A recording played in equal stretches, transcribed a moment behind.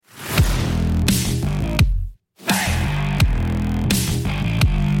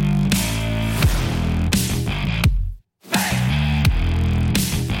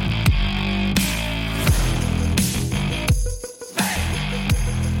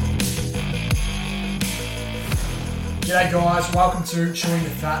G'day guys, welcome to Chewing the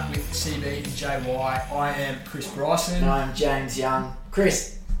Fat with CB and JY. I am Chris Bryson. And I'm James Young.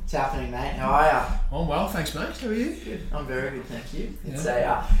 Chris, what's happening, mate? How are you? I'm well, thanks mate. How are you? Good. I'm very good, thank you. It's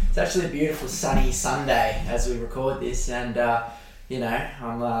Yeah. actually a beautiful sunny Sunday as we record this, and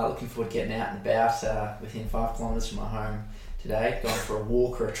I'm looking forward to getting out and about within 5 kilometres from my home today. Going for a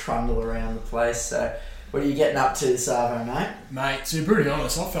walk or a trundle around the place. So, what are you getting up to this afternoon, mate? Mate, to be brutally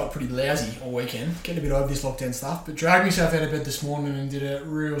honest, I felt pretty lousy all weekend. Getting a bit over this lockdown stuff, but dragged myself out of bed this morning and did a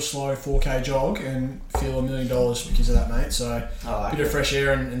real slow 4K jog and feel $1 million because of that, mate. So, a bit of fresh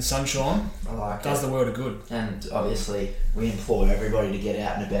air and sunshine does the world of good. And obviously, we implore everybody to get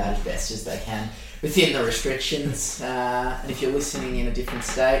out and about as best as they can within the restrictions. And if you're listening in a different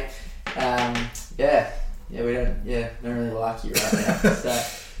state, we don't really like you right now. So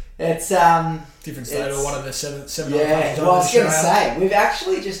it's different state or one of the seven yeah. Well, I was going to say we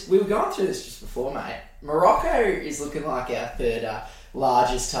were going through this just before, mate. Morocco is looking like our third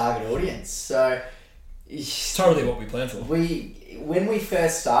largest target audience. So it's totally what we planned for. When we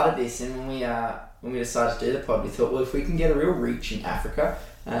first started this and when we decided to do the pod, we thought, well, if we can get a real reach in Africa,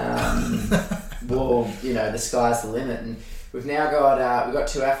 well, the sky's the limit. And we've now got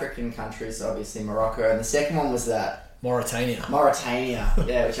 2 African countries, obviously Morocco, and the second one was that Mauritania,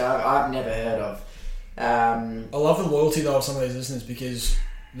 yeah, which I've never heard of. I love the loyalty though of some of these listeners, because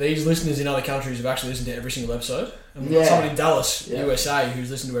these listeners in other countries have actually listened to every single episode. And we've got someone in Dallas, USA, who's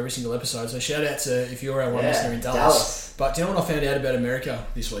listened to every single episode. So shout out to if you're our one listener in Dallas. But do you know what I found out about America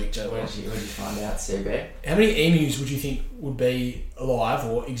this week, Joe? What did you find out, CB? How many emus would you think would be alive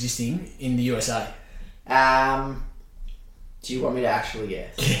or existing in the USA? Do you want me to actually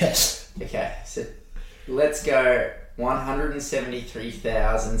guess? Yes. Okay, so let's go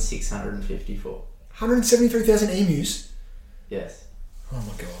 173,654. 173,000 emus? Yes. Oh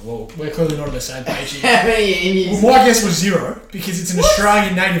my god, well, we're clearly not on the same page here. How many emus? Well, my guess was 0, because it's an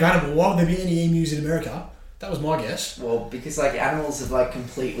Australian native animal. Why would there be any emus in America? That was my guess. Well, because animals have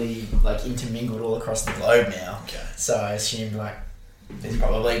completely intermingled all across the globe now. Okay. So I assumed there's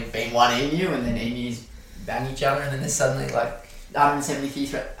probably been one emu, and then emus bang each other, and then there's suddenly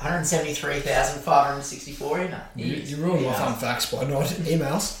 173,564 You ruined my fun facts by not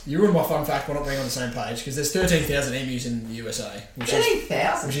emails. You ruined my fun fact by not being on the same page, because there's 13,000 emus in the USA, which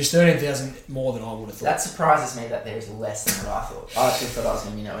 13,000, which is 13,000 more than I would have thought. That surprises me that there's less than what I thought. I actually thought I was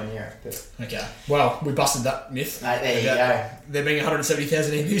going to be nowhere near it. But okay, well, we busted that myth. Mate, there you go. There being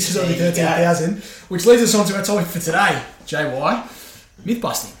 170,000 emus, there's only 13,000, which leads us on to our topic for today, JY, myth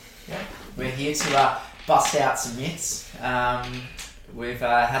busting. Yeah, we're here to bust out some myths. We've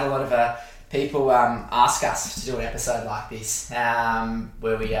had a lot of people ask us to do an episode like this,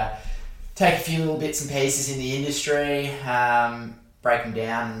 where we take a few little bits and pieces in the industry, break them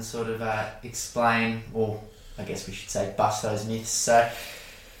down and sort of explain, or I guess we should say bust those myths. So,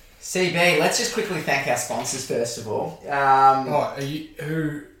 CB, let's just quickly thank our sponsors first of all. Who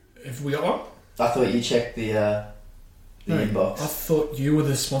have we got one? I thought you checked the inbox. I thought you were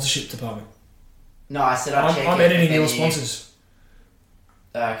the sponsorship department. No, I said I'd check. I'm editing your sponsors.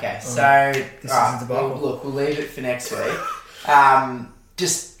 Okay, so we'll leave it for next week.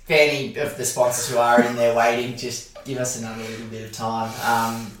 Just for any of the sponsors who are in there waiting, just give us another little bit of time.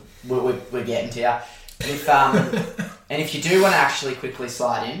 We're getting to you. And if you do want to actually quickly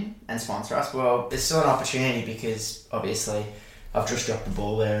slide in and sponsor us, well, there's still an opportunity, because obviously I've just dropped the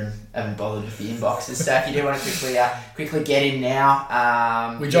ball there and haven't bothered with the inboxes. So if you do want to quickly get in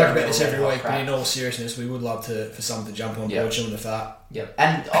now, we joke about this every week, but in all seriousness, we would love for someone to jump on board, Chewing the Fat. Yep,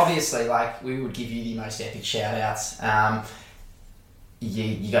 and obviously, we would give you the most epic shout outs.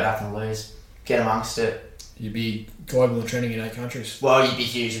 You got nothing to lose. Get amongst it. You'd be global and trending in 8 countries. Well, you'd be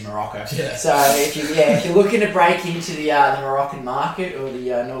huge in Morocco. Yeah. So if you're looking to break into the Moroccan market or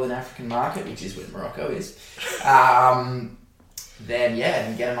the Northern African market, which is where Morocco is, then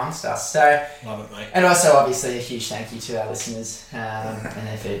get amongst us. So love it, mate. And also, obviously, a huge thank you to our listeners and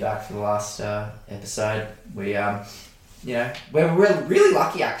their feedback for the last episode. We're really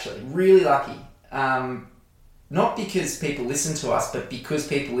lucky, actually. Really lucky. Not because people listen to us, but because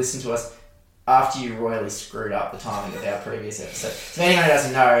people listen to us after you royally screwed up the timing of our previous episode. So if anyone who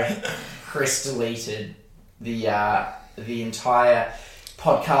doesn't know, Chris deleted the entire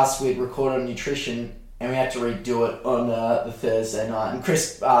podcast we'd recorded on nutrition, and we had to redo it on the Thursday night. And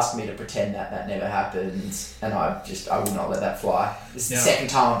Chris asked me to pretend that never happened, and I would not let that fly. This is the second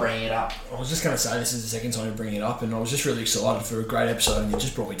time I'm bringing it up. I was just going to say, this is the second time you're bringing it up, and I was just really excited for a great episode, and you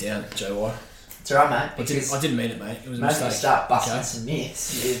just brought me down, JY. It's alright, mate. I didn't mean it, mate. It was a mistake. When you start busting some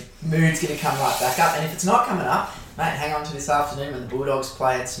myths, your mood's going to come right back up, and if it's not coming up, mate, hang on to this afternoon when the Bulldogs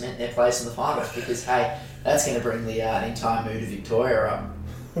play and cement their place in the finals, because, hey, that's going to bring the entire mood of Victoria up.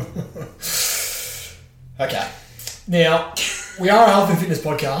 Okay. Now, we are a health and fitness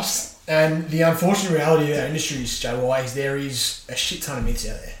podcast, and the unfortunate reality of our industry is, JY, is there is a shit ton of myths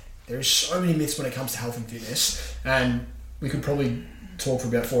out there. There is so many myths when it comes to health and fitness, and we could probably talk for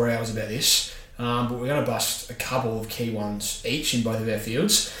about 4 hours about this, but we're going to bust a couple of key ones each in both of our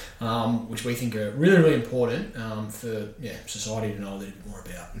fields, which we think are really, really important for society to know a little bit more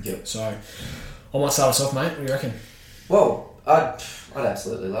about. Yep. So, I might start us off, mate. What do you reckon? Well, I'd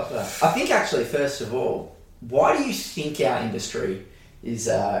absolutely love that. I think, actually, first of all, why do you think our industry is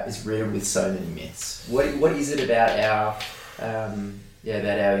riddled with so many myths? What is it about our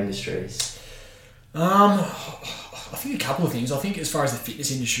industries? I think a couple of things. I think as far as the fitness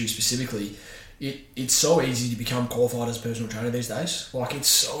industry specifically, it's so easy to become qualified as a personal trainer these days. Like, it's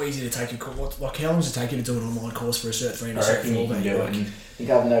so easy to take a course. Like, how long does it take you to do an online course for a Cert 3 and a Cert 4? I think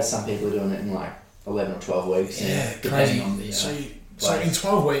I've noticed some people are doing it in like 11 or 12 weeks. Yeah, depending crazy. On the, so in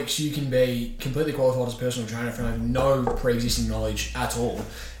 12 weeks, you can be completely qualified as a personal trainer from having no pre-existing knowledge at all.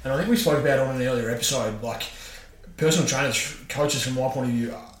 And I think we spoke about it on an earlier episode, like, personal trainers, coaches from my point of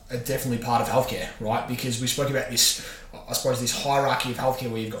view, are definitely part of healthcare, right? Because we spoke about this, I suppose, this hierarchy of healthcare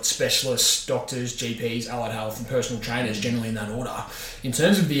where you've got specialists, doctors, GPs, allied health, and personal trainers, generally in that order. In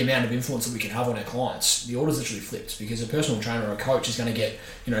terms of the amount of influence that we can have on our clients, the order's literally flipped, because a personal trainer or a coach is going to get,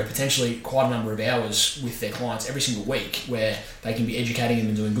 potentially quite a number of hours with their clients every single week where they can be educating them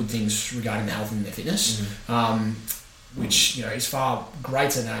and doing good things regarding their health and their fitness. Which is far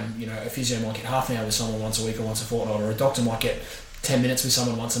greater than a physio might get half an hour with someone once a week or once a fortnight, or a doctor might get 10 minutes with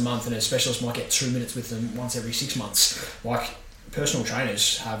someone once a month, and a specialist might get 2 minutes with them once every 6 months. Like, personal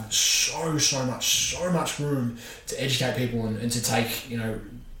trainers have so much room to educate people and to take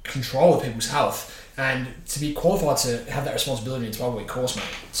control of people's health, and to be qualified to have that responsibility in a 12-week course, mate,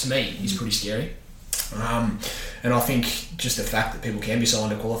 to me is pretty scary. And I think just the fact that people can be so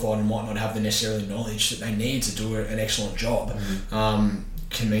underqualified and might not have the necessarily knowledge that they need to do an excellent job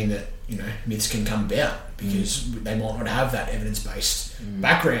can mean that myths can come about, because they might not have that evidence-based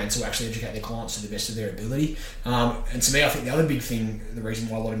background to actually educate their clients to the best of their ability. And to me, I think the other big thing, the reason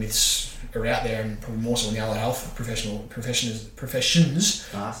why a lot of myths are out there, and probably more so in the allied health professions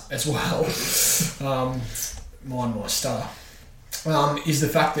as well, mine my stutter, is the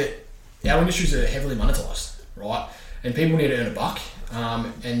fact that our industries are heavily monetised, right? And people need to earn a buck.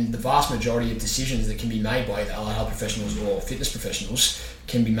 And the vast majority of decisions that can be made by either allied health professionals or fitness professionals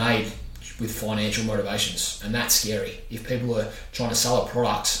can be made with financial motivations, and that's scary. If people are trying to sell a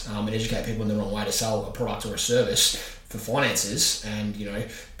product and educate people in the wrong way to sell a product or a service for finances, and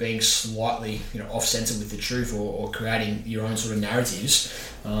being slightly off centre with the truth, or creating your own sort of narratives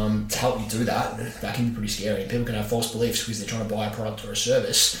to help you do that can be pretty scary. And people can have false beliefs because they're trying to buy a product or a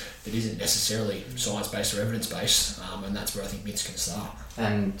service that isn't necessarily science-based or evidence-based, and that's where I think myths can start.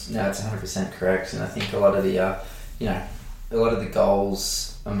 And no, it's 100% correct. And I think a lot of the goals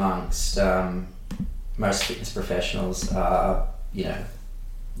amongst most fitness professionals are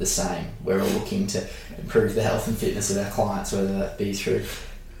the same. We're all looking to improve the health and fitness of our clients, whether that be through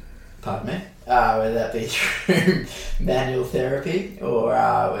whether that be through manual therapy, or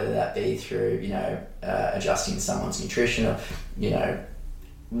whether that be through adjusting someone's nutrition, or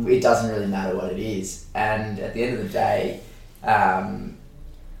it doesn't really matter what it is. And at the end of the day, where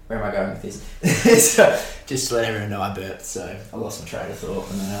am I going with this? So, just to let everyone know, I burped, so I lost my train of thought,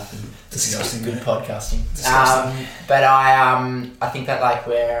 and then disgusting. Good podcasting. But I think that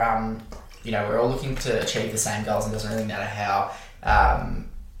we're all looking to achieve the same goals, and it doesn't really matter how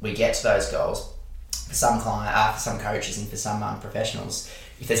we get to those goals. For some for some coaches, and for some professionals,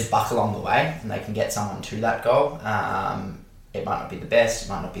 if there's a buck along the way and they can get someone to that goal, it might not be the best, it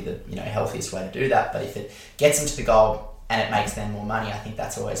might not be the healthiest way to do that, but if it gets them to the goal and it makes them more money, I think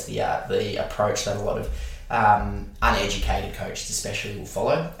that's always the approach that a lot of uneducated coaches especially will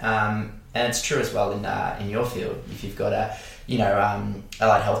follow. And it's true as well in your field. If you've got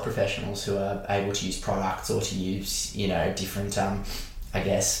allied health professionals who are able to use products, or to use different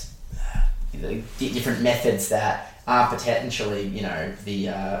different methods that are potentially I'm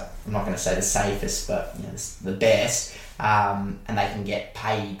not going to say the safest, but the best, and they can get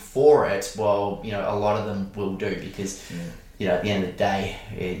paid for it, well, a lot of them will do, because at the end of the day,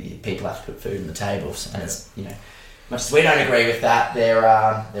 people have to put food on the tables, and it's much as we don't agree with that, there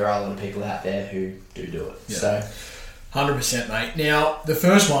are a lot of people out there who do it. Yeah. So 100%, mate. Now, the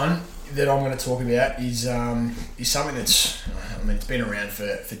first one that I'm going to talk about is something that's, it's been around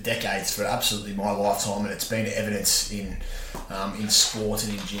for decades, for absolutely my lifetime, and it's been evidence in sport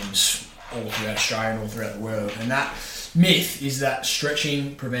and in gyms all throughout Australia and all throughout the world. And that myth is that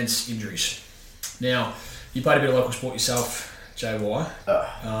stretching prevents injuries. Now, you played a bit of local sport yourself,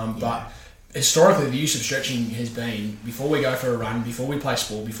 JY, but historically the use of stretching has been before we go for a run, before we play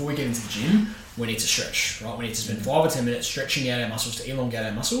sport, before we get into the gym, we need to stretch, right? We need to spend 5 or 10 minutes stretching out our muscles to elongate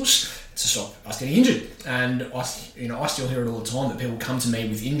our muscles to stop us getting injured. And I still hear it all the time that people come to me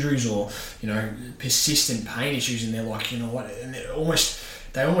with injuries or, persistent pain issues, and they're like, you know what, and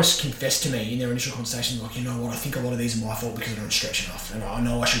they almost confess to me in their initial conversation, like, you know what, I think a lot of these are my fault because I don't stretch enough. And I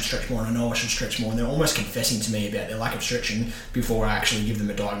know I should stretch more, and I know I should stretch more. And they're almost confessing to me about their lack of stretching before I actually give them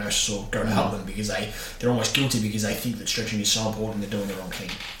a diagnosis or go to help them, because they're almost guilty because they think that stretching is so important and they're doing the wrong thing.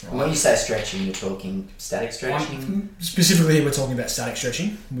 Right? When you say stretching, you're talking static stretching? Specifically, we're talking about static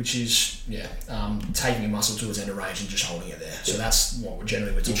stretching, which is, taking a muscle to its end of range and just holding it there. So that's what we're talking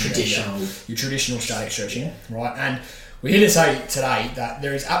about. Your traditional static stretching, right? And we're here to say today that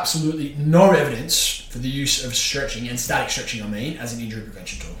there is absolutely no evidence for the use of stretching, and static stretching as an injury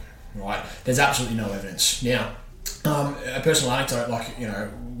prevention tool, right? There's absolutely no evidence. Now, a personal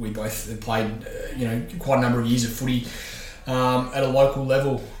anecdote, we both have played, quite a number of years of footy at a local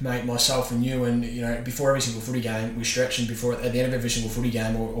level, mate, myself and you, and before every single footy game we stretch, and before at the end of every single footy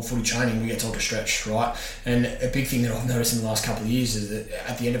game or footy training we get told to stretch, right? And a big thing that I've noticed in the last couple of years is that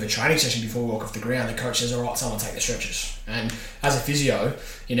at the end of a training session before we walk off the ground, the coach says, all right, someone take the stretches. And as a physio,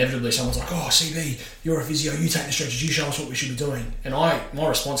 inevitably someone's like, oh, CB, you're a physio, you take the stretches, you show us what we should be doing. And my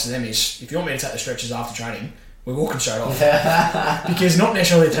response to them is, if you want me to take the stretches after training, we're walking straight off. Because not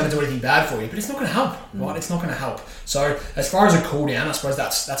necessarily trying to do anything bad for you, but it's not going to help, right? It's not going to help. So as far as a cool down, I suppose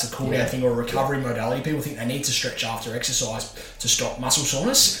that's a cool down thing or a recovery modality. People think they need to stretch after exercise to stop muscle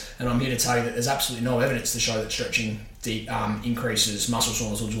soreness, and I'm here to tell you that there's absolutely no evidence to show that stretching increases muscle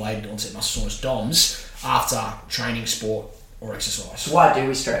soreness or delayed onset muscle soreness DOMS after training, sport or exercise. So why do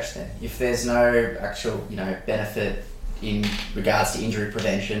we stretch then? If there's no actual benefit in regards to injury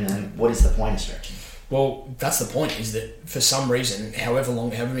prevention, then what is the point of stretching? Well, that's the point, is that for some reason, however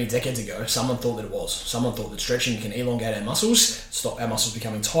many decades ago, someone thought that it was. Someone thought that stretching can elongate our muscles, stop our muscles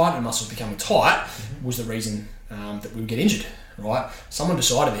becoming tight, and muscles becoming tight was the reason that we would get injured, right? Someone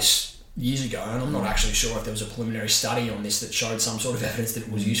decided this years ago, and I'm not actually sure if there was a preliminary study on this that showed some sort of evidence that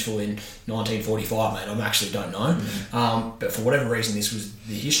it was useful in 1945, mate. I actually don't know. But for whatever reason, this was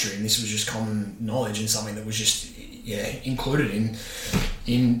the history, and this was just common knowledge and something that was just included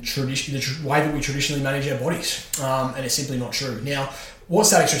in tradition, the way that we traditionally manage our bodies, and it's simply not true. Now, what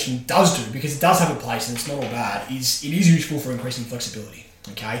static stretching does do, because it does have a place and it's not all bad, is it is useful for increasing flexibility.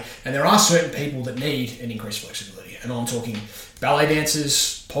 Okay, and there are certain people that need an increased flexibility, and I'm talking ballet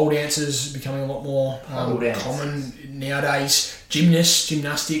dancers, pole dancers becoming a lot more common nowadays,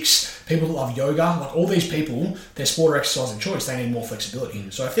 gymnastics, people that love yoga, like all these people, their sport or exercise of choice, they need more flexibility.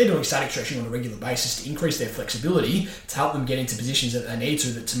 So if they're doing static stretching on a regular basis to increase their flexibility, to help them get into positions that they need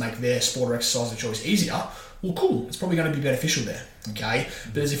to make their sport or exercise of choice easier, well, cool, it's probably going to be beneficial there, okay?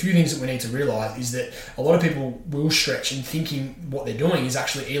 But there's a few things that we need to realise, is that a lot of people will stretch and thinking what they're doing is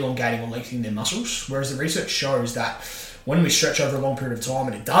actually elongating or lengthening their muscles, whereas the research shows that when we stretch over a long period of time,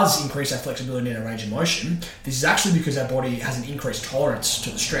 and it does increase our flexibility and our range of motion, this is actually because our body has an increased tolerance to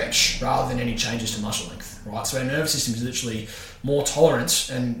the stretch rather than any changes to muscle length, right? So our nervous system is literally more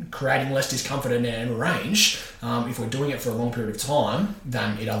tolerant and creating less discomfort in our range if we're doing it for a long period of time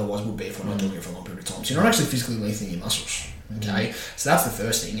than it otherwise would be if we're not doing it for a long period of time. So you're not actually physically lengthening your muscles. Okay, so that's the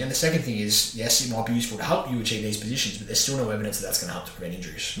first thing. And the second thing is, yes, it might be useful to help you achieve these positions, but there's still no evidence that that's going to help to prevent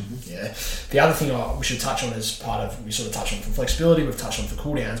injuries. Yeah. The other thing we should touch on as part of, we sort of touched on for flexibility, we've touched on for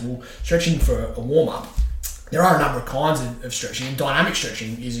cool downs. Well, stretching for a warm up, there are a number of kinds of stretching, and dynamic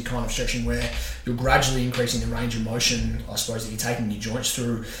stretching is a kind of stretching where you're gradually increasing the range of motion, I suppose, that you're taking your joints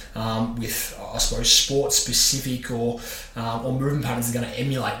through with, I suppose, sport-specific or movement patterns that are going to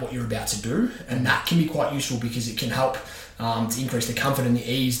emulate what you're about to do, and that can be quite useful because it can help to increase the comfort and the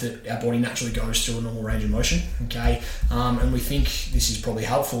ease that our body naturally goes through a normal range of motion, okay? And we think this is probably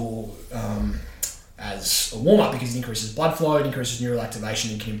helpful as a warm-up because it increases blood flow, it increases neural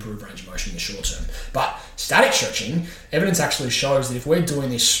activation, and can improve range of motion in the short term. But static stretching, evidence actually shows that if we're doing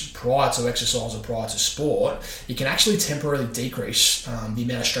this prior to exercise or prior to sport, it can actually temporarily decrease the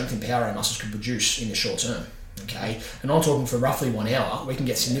amount of strength and power our muscles can produce in the short term. Okay, and I'm talking for roughly 1 hour, we can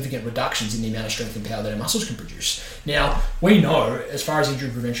get significant reductions in the amount of strength and power that our muscles can produce. Now, we know, as far as injury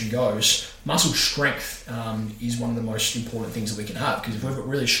prevention goes, muscle strength is one of the most important things that we can have, because if we've got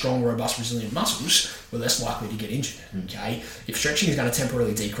really strong, robust, resilient muscles, we're less likely to get injured. Okay, if stretching is going to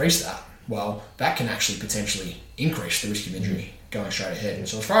temporarily decrease that, well, that can actually potentially increase the risk of injury going straight ahead. And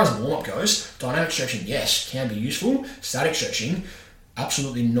so as far as the warm-up goes, dynamic stretching, yes, can be useful. Static stretching,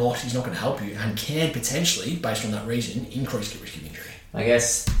 absolutely not. He's not going to help you, and can potentially, based on that reason, increase the risk of injury. I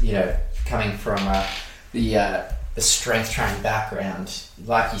guess, coming from the strength training background,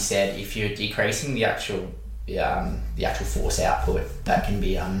 like you said, if you're decreasing the actual force output that can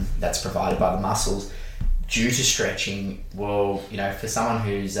be that's provided by the muscles due to stretching, well, for someone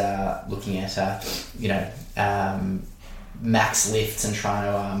who's looking at max lifts and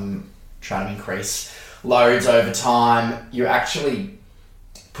trying to increase loads over time, you're actually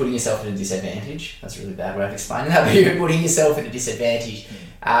putting yourself at a disadvantage. That's a really bad way of explaining that, but you're putting yourself at a disadvantage.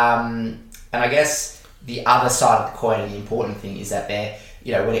 And I guess the other side of the coin, and the important thing, is that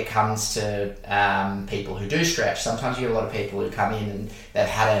when it comes to people who do stretch, sometimes you get a lot of people who come in and they've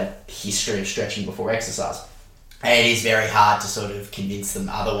had a history of stretching before exercise. And it is very hard to sort of convince them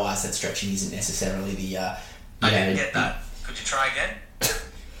otherwise that stretching isn't necessarily the... I didn't get that. Could you try again?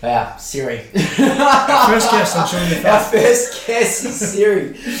 Yeah, Siri. Our first guest, I'm showing you. Our first guest is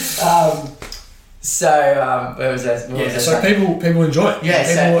Siri. Where was that? So people enjoy it. Yeah,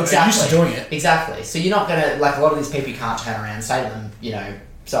 people exactly. are used to doing it. Exactly. So you're not going to, like a lot of these people, you can't turn around and say to them,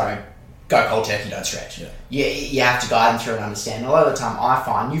 sorry, go cold turkey, don't stretch. Yeah. You have to guide them through and understand. A lot of the time, I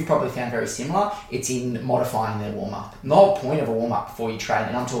find, you've probably found very similar, it's in modifying their warm-up. The whole point of a warm-up before you train,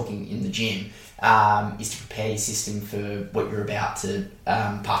 and I'm talking in the gym, is to prepare your system for what you're about to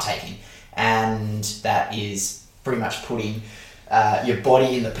partake in. And that is pretty much putting your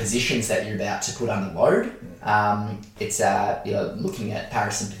body in the positions that you're about to put under load. It's looking at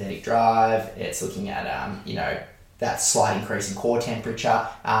parasympathetic drive. It's looking at that slight increase in core temperature,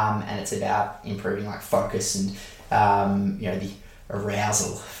 and it's about improving like focus and the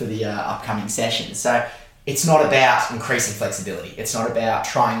arousal for the upcoming session. So it's not about increasing flexibility. It's not about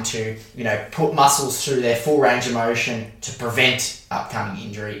trying to put muscles through their full range of motion to prevent upcoming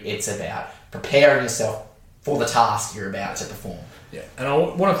injury. It's about preparing yourself for the task you're about to perform. Yeah, and I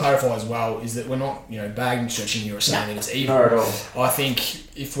want to clarify as well is that we're not, bagging stretching here or saying that it's evil. Not at all. I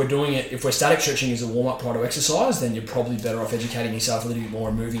think if we're static stretching as a warm-up prior to exercise, then you're probably better off educating yourself a little bit more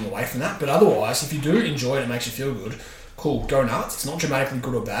and moving away from that. But otherwise, if you do enjoy it and it makes you feel good, cool, go nuts. It's not dramatically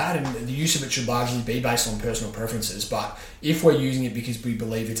good or bad, and the use of it should largely be based on personal preferences. But if we're using it because we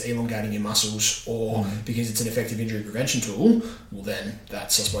believe it's elongating your muscles or because it's an effective injury prevention tool, well then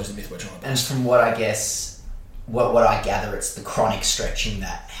that's, I suppose, the myth we're trying to bust. And from what I guess... What I gather, it's the chronic stretching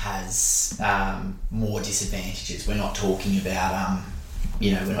that has more disadvantages. We're not talking about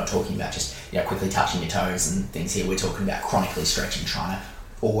just quickly touching your toes and things here. We're talking about chronically stretching, trying to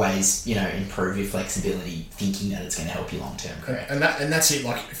always improve your flexibility, thinking that it's going to help you long term. Correct. And that's it.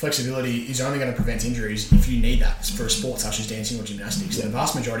 Like, flexibility is only going to prevent injuries if you need that for a sport such as dancing or gymnastics. The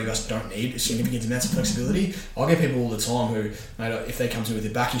vast majority of us don't need significant amounts of flexibility. I get people all the time who, if they come to me with a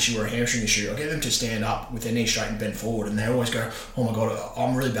back issue or a hamstring issue, I get them to stand up with their knees straight and bent forward, and they always go, "Oh my god,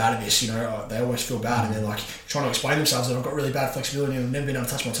 I'm really bad at this." They always feel bad, and they're like trying to explain themselves that I've got really bad flexibility and I've never been able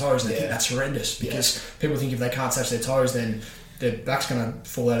to touch my toes, and they think that's horrendous because people think if they can't touch their toes, then their back's going to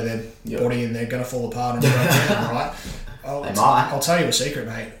fall out of their body and they're going to fall apart and break down, right? I'll tell you a secret,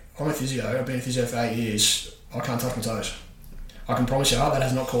 mate. I'm a physio. I've been a physio for 8 years. I can't touch my toes. I can promise you that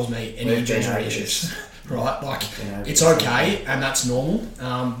has not caused me any injury issues. Right? Like, it's okay and that's normal,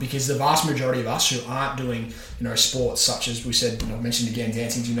 because the vast majority of us who aren't doing, sports such as we said, I mentioned again,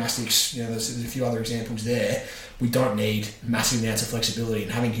 dancing, gymnastics, there's a few other examples there. We don't need massive amounts of flexibility,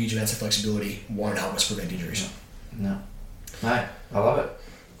 and having huge amounts of flexibility won't help us prevent injuries. No, I love it.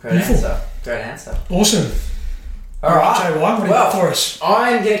 Beautiful. Great answer. Awesome. All right. JY, what do you got for us?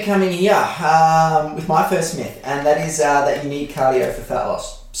 I'm going to come in here with my first myth, and that is that you need cardio for fat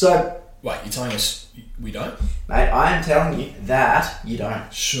loss. So, wait, you're telling us we don't? Mate, I am telling you that you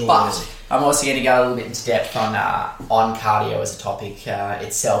don't. Sure. But I'm also going to go a little bit into depth on cardio as a topic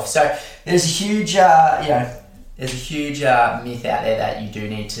itself. So there's a huge, myth out there that you do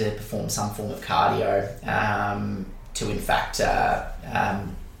need to perform some form of cardio to, in fact,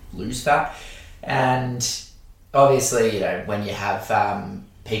 lose fat. And obviously, when you have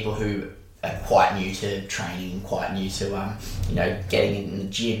people who are quite new to training, quite new to, getting in the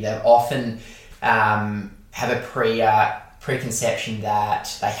gym, they often have a preconception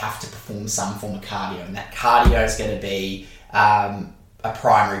that they have to perform some form of cardio, and that cardio is going to be a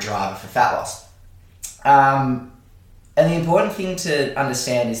primary driver for fat loss. And the important thing to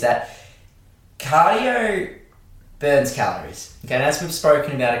understand is that cardio burns calories. Okay, and as we've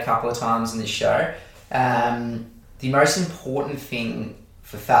spoken about a couple of times in this show, the most important thing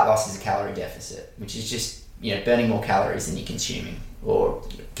for fat loss is a calorie deficit, which is just burning more calories than you're consuming, or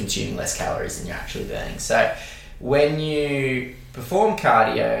consuming less calories than you're actually burning. So when you perform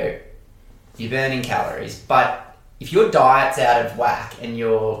cardio, you're burning calories, but if your diet's out of whack and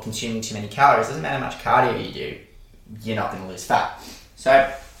you're consuming too many calories, doesn't matter how much cardio you do, you're not going to lose fat.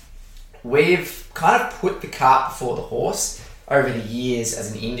 So we've kind of put the cart before the horse over the years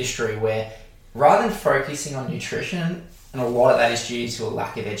as an industry where rather than focusing on nutrition, and a lot of that is due to a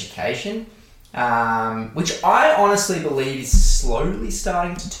lack of education, which I honestly believe is slowly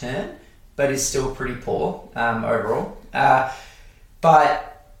starting to turn, but is still pretty poor overall. But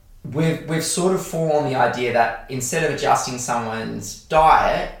we've sort of fallen on the idea that instead of adjusting someone's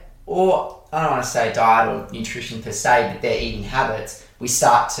diet, or I don't want to say diet or nutrition per se, but their eating habits, we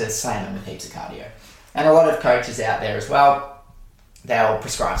start to slam them with heaps of cardio. And a lot of coaches out there as well, they'll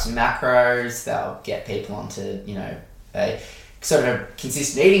prescribe some macros, they'll get people onto, a sort of a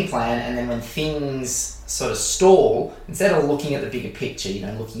consistent eating plan, and then when things sort of stall, instead of looking at the bigger picture,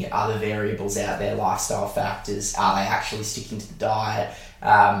 looking at other variables out there, lifestyle factors, are they actually sticking to the diet?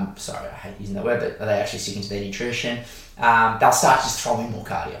 Sorry, I hate using that word, but are they actually sticking to their nutrition? They'll start just throwing more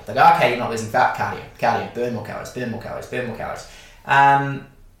cardio. They go, okay, you're not losing fat, cardio, burn more calories. And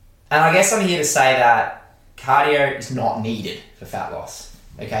I guess I'm here to say that cardio is not needed for fat loss,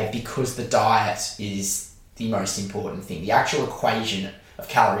 okay? Because the diet is the most important thing. The actual equation of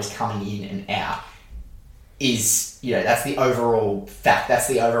calories coming in and out is, that's the overall fact. That's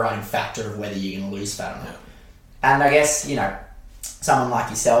the overriding factor of whether you're going to lose fat or not. And I guess, someone like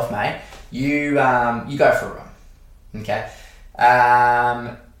yourself, mate, you go for a run, okay?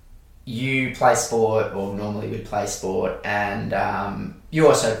 You play sport, or normally would play sport, and you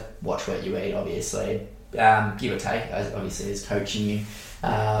also watch what you eat, obviously, give or take, obviously, as coaching you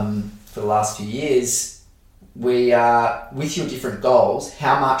for the last few years. With your different goals,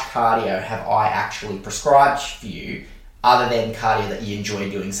 how much cardio have I actually prescribed for you, other than cardio that you enjoy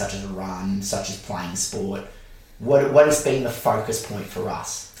doing, such as a run, such as playing sport? What has been the focus point for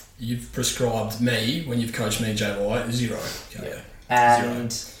us? You've prescribed me, when you've coached me, JY, 0 cardio.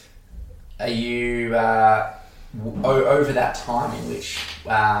 And 0. Are you, over that time in which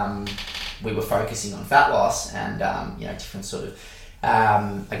we were focusing on fat loss and, different sort of,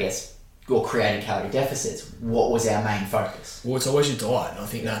 or creating calorie deficits, what was our main focus? Well, it's always your diet, and I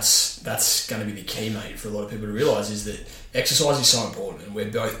think that's going to be the key, mate, for a lot of people to realise, is that exercise is so important, and we're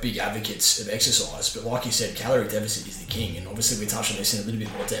both big advocates of exercise, but like you said, calorie deficit is the king, and obviously we touched on this in a little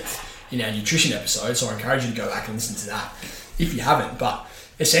bit more depth in our nutrition episode, so I encourage you to go back and listen to that if you haven't. But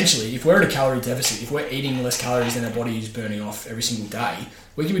essentially, if we're in a calorie deficit, if we're eating less calories than our body is burning off every single day,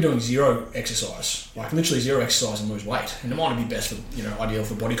 we can be doing 0 exercise, like literally 0 exercise and lose weight. And it might not be best for, ideal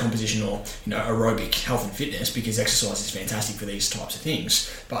for body composition or, aerobic health and fitness, because exercise is fantastic for these types of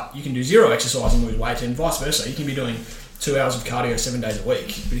things. But you can do 0 exercise and lose weight, and vice versa. You can be doing 2 hours of cardio 7 days a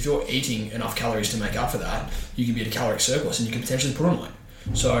week. But if you're eating enough calories to make up for that, you can be at a caloric surplus and you can potentially put on weight.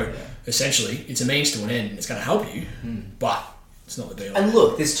 So essentially, it's a means to an end. It's going to help you, but it's not the be all. And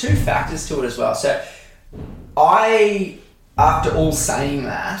look, there's 2 factors to it as well. So I, after all saying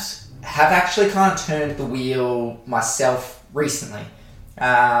that, have actually kind of turned the wheel myself recently.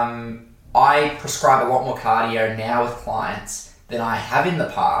 I prescribe a lot more cardio now with clients than I have in the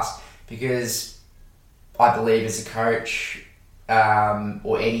past, because I believe as a coach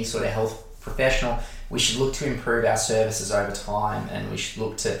or any sort of health professional, we should look to improve our services over time, and we should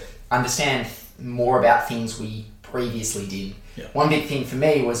look to understand more about things we previously did. Yeah. One big thing for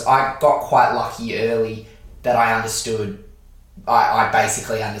me was I got quite lucky early that I understood. I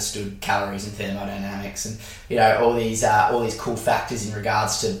basically understood calories and thermodynamics, and all these cool factors in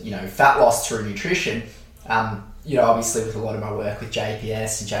regards to fat loss through nutrition. Obviously with a lot of my work with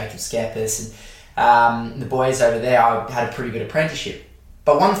JPS and Jacob Skeppis and the boys over there, I had a pretty good apprenticeship.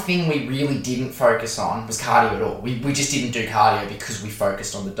 But one thing we really didn't focus on was cardio at all. We just didn't do cardio because we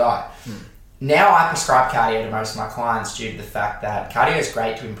focused on the diet. Now I prescribe cardio to most of my clients due to the fact that cardio is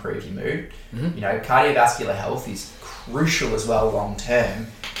great to improve your mood. Cardiovascular health is crucial as well long term.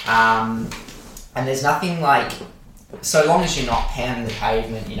 And there's nothing like, so long as you're not pounding the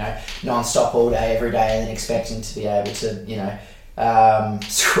pavement, non-stop all day, every day, and then expecting to be able to,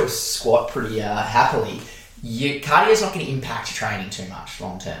 squat pretty happily, your cardio is not going to impact your training too much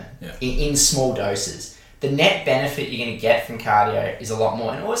long term. In small doses. The net benefit you're going to get from cardio is a lot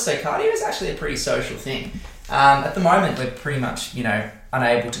more. And also, cardio is actually a pretty social thing. At the moment, we're pretty much,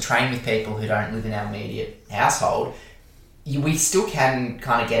 unable to train with people who don't live in our immediate household. We still can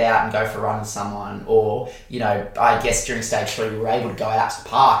kind of get out and go for a run with someone, or, I guess during stage 3, we were able to go out to the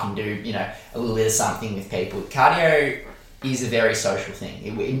park and do, a little bit of something with people. Cardio is a very social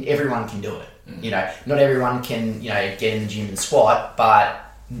thing. Everyone can do it. Not everyone can, get in the gym and squat, but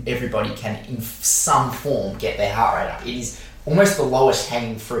everybody can, in some form, get their heart rate up. It is almost the lowest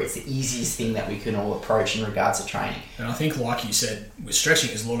hanging fruit. It's the easiest thing that we can all approach in regards to training. And I think, like you said, with stretching,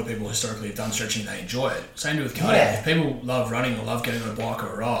 there's a lot of people historically have done stretching, they enjoy it. Same with cardio. Yeah. If people love running or love getting on a bike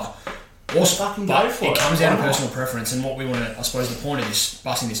or a rower, Fucking go for it. It comes down to personal preference, and what we want to, I suppose, the point of this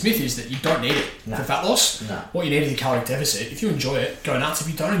busting this myth is that you don't need it for fat loss. No. What you need is a caloric deficit. If you enjoy it, go nuts. If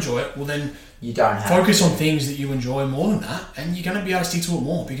you don't enjoy it, well then you don't have focus on things that you enjoy more than that, and you're going to be able to stick to it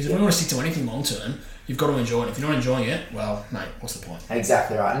more. Because if we want to stick to anything long term, you've got to enjoy it. If you're not enjoying it, well, mate, what's the point?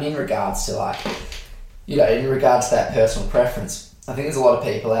 Exactly right. And in regards to in regards to that personal preference, I think there's a lot of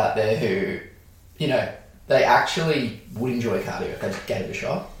people out there who, they actually would enjoy cardio if they gave it a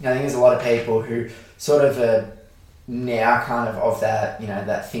shot. I think there's a lot of people who sort of are now kind of that,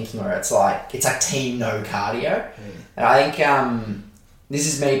 that thinking where it's like team no cardio. And I think, this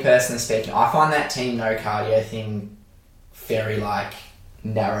is me personally speaking, I find that team no cardio thing very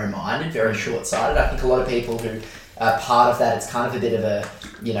narrow-minded, very short-sighted. I think a lot of people who are part of that, it's kind of a bit of a,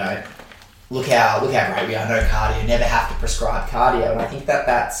 look how great we are, no cardio, never have to prescribe cardio. And I think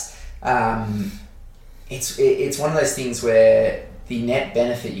that's, it's one of those things where the net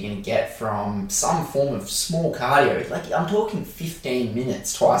benefit you're going to get from some form of small cardio, I'm talking 15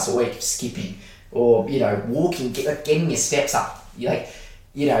 minutes twice a week of skipping, or, walking, getting your steps up.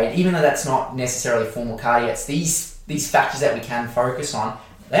 Even though that's not necessarily formal cardio, it's these factors that we can focus on.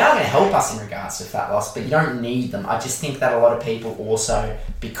 They are going to help us in regards to fat loss, but you don't need them. I just think that a lot of people also,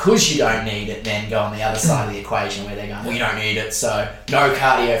 because you don't need it, then go on the other side of the equation where they're going, well, you don't need it, so no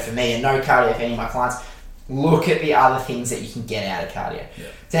cardio for me and no cardio for any of my clients. Look at the other things that you can get out of cardio. Yeah.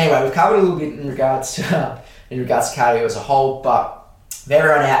 So anyway, we've covered a little bit in regards to cardio as a whole, but for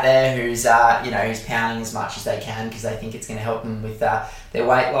everyone out there who's who's pounding as much as they can because they think it's going to help them with their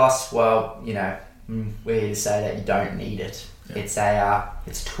weight loss, well, we're here to say that you don't need it. Yeah. It's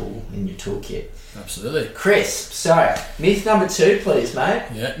a tool in your toolkit. Absolutely. Chris, so myth number 2, please, mate.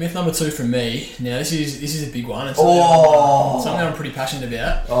 Yeah, myth number 2 from me. Now this is a big one. It's something I'm pretty passionate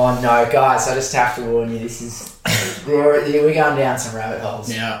about. Oh no, guys! I just have to warn you. This is we're going down some rabbit holes.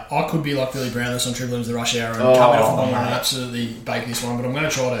 Now I could be like Billy Brownless on Triple M's The Rush Hour and come out off the bottom and absolutely bake this one, but I'm going to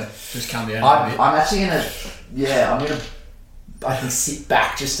try to just calm down a bit. I'm actually going to. I can sit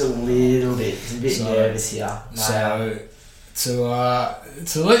back just a little bit. I'm a bit nervous here. No. So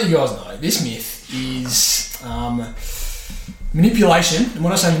to let you guys know, this myth is manipulation. And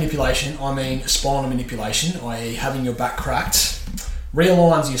when I say manipulation, I mean spinal manipulation, i.e. having your back cracked,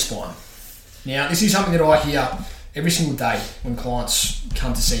 realigns your spine. Now, this is something that I hear every single day when clients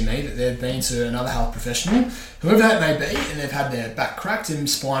come to see me, that they've been to another health professional, whoever that may be, and they've had their back cracked and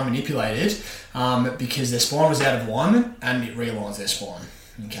spine manipulated because their spine was out of alignment and it realigns their spine.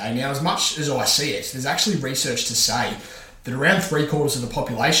 Okay, now as much as I see it, there's actually research to say that around 3/4 of the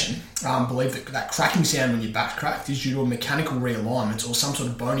population believe that cracking sound when your back's cracked is due to a mechanical realignment or some sort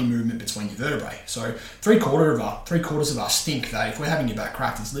of bony movement between your vertebrae. So three-quarters of us think that if we're having your back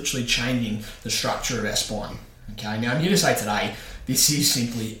cracked, it's literally changing the structure of our spine. Okay, now I'm here to say today, this is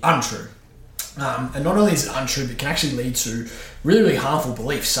simply untrue. And not only is it untrue, but it can actually lead to really, really harmful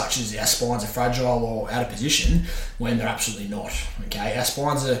beliefs such as our spines are fragile or out of position when they're absolutely not. Okay, our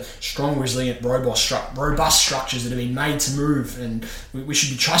spines are strong, resilient, robust structures that have been made to move, and we should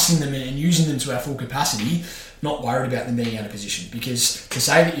be trusting them and using them to our full capacity, not worried about them being out of position. Because to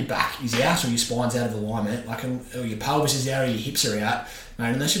say that your back is out or your spine's out of alignment, or your pelvis is out or your hips are out,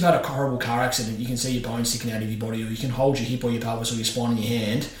 mate, unless you've had a horrible car accident, you can see your bones sticking out of your body, or you can hold your hip or your pelvis or your spine in your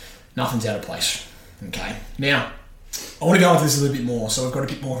hand, nothing's out of place. Okay, now I want to go into this a little bit more, so we've got a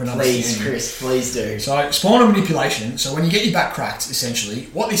bit more of an understanding. Please, Chris, please do. So, spinal manipulation. So, when you get your back cracked, essentially,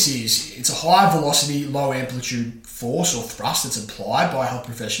 what this is, it's a high velocity, low amplitude force or thrust that's applied by a health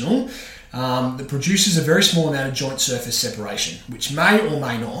professional that produces a very small amount of joint surface separation, which may or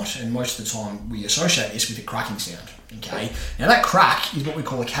may not, and most of the time we associate this with a cracking sound. Okay, now that crack is what we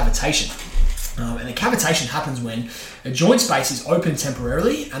call a cavitation. And a cavitation happens when a joint space is open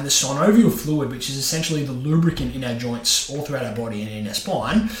temporarily and the synovial fluid, which is essentially the lubricant in our joints all throughout our body and in our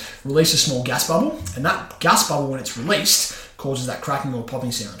spine, releases a small gas bubble, and that gas bubble, when it's released, causes that cracking or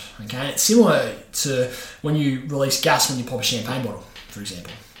popping sound. Okay, and it's similar to when you release gas when you pop a champagne bottle, for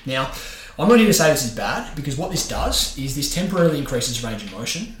example. Now, I'm not here to say this is bad, because what this does is this temporarily increases range of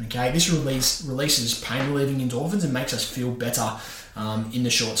motion. Okay, this releases pain-relieving endorphins and makes us feel better in the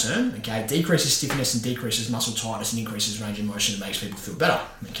short term. Okay, decreases stiffness and decreases muscle tightness and increases range of motion and makes people feel better.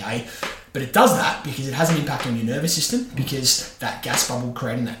 Okay, but it does that because it has an impact on your nervous system, because that gas bubble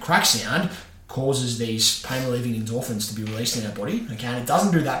creating that crack sound causes these pain-relieving endorphins to be released in our body. Okay, and it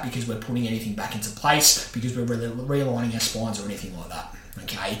doesn't do that because we're putting anything back into place, because we're realigning our spines or anything like that.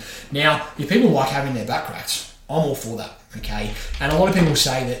 Okay, now if people like having their back cracked, I'm all for that. Okay, and a lot of people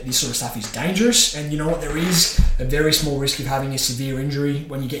say that this sort of stuff is dangerous, and you know what, there is a very small risk of having a severe injury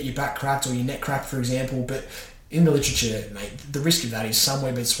when you get your back cracked or your neck cracked, for example. But in the literature, mate, the risk of that is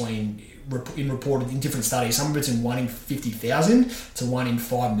somewhere between, reported in different studies, somewhere between 1 in 50,000 to 1 in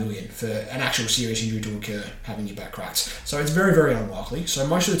 5 million for an actual serious injury to occur having your back cracked. So it's very, very unlikely. So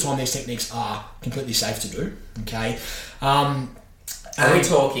most of the time these techniques are completely safe to do. Okay. Are we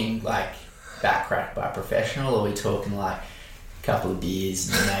talking like back cracked by a professional, or are we talking like a couple of beers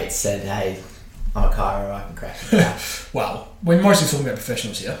and the mate said, hey, I'm a chiro, I can crack your back? Well, we're mostly talking about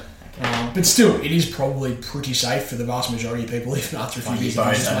professionals here. But still, it is probably pretty safe for the vast majority of people, even after a few beers.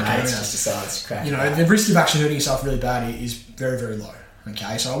 You know, the risk of actually hurting yourself really bad is very, very low.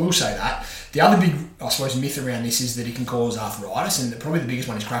 Okay, so I will say that. The other big, I suppose, myth around this is that it can cause arthritis, and probably the biggest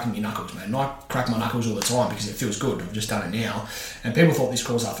one is cracking your knuckles, man. And I crack my knuckles all the time because it feels good. I've just done it now. And people thought this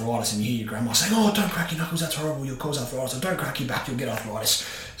caused arthritis, and you hear your grandma saying, oh, don't crack your knuckles, that's horrible, you'll cause arthritis, or don't crack your back, you'll get arthritis.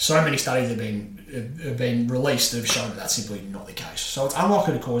 So many studies have been released that have shown that that's simply not the case. So it's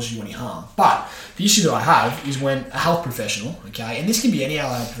unlikely to cause you any harm. But the issue that I have is when a health professional, okay, and this can be any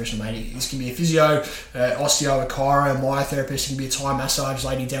other health professional, mate. This can be a physio, osteo, a chiro, a myotherapist, it can be a Thai massage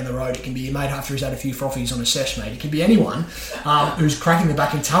lady down the road, it can be your mate after he's had a few frothies on a sesh, mate. It can be anyone who's cracking the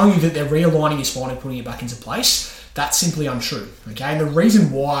back and telling you that they're realigning your spine and putting it back into place. That's simply untrue, okay? And the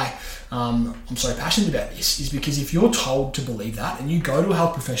reason why I'm so passionate about this is because if you're told to believe that and you go to a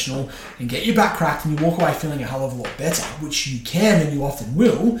health professional and get your back cracked and you walk away feeling a hell of a lot better, which you can and you often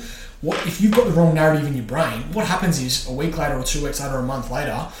will, if you've got the wrong narrative in your brain, what happens is a week later or 2 weeks later or a month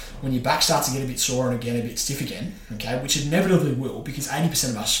later, when your back starts to get a bit sore and again a bit stiff again, okay, which inevitably will, because 80%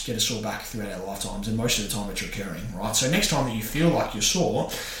 of us get a sore back throughout our lifetimes and most of the time it's recurring, right? So next time that you feel like you're sore,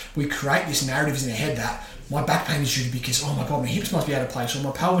 we create this narrative in our head that my back pain is due because, oh my God, my hips must be out of place, or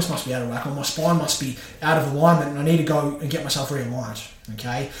my pelvis must be out of whack, or my spine must be out of alignment and I need to go and get myself realigned.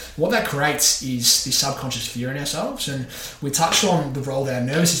 Okay, what that creates is this subconscious fear in ourselves, and we touched on the role that our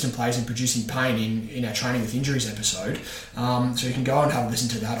nervous system plays in producing pain in our training with injuries episode. So you can go and have a listen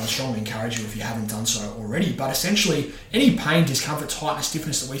to that. I strongly encourage you if you haven't done so already. But essentially, any pain, discomfort, tightness,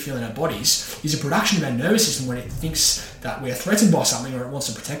 stiffness that we feel in our bodies is a production of our nervous system when it thinks that we are threatened by something or it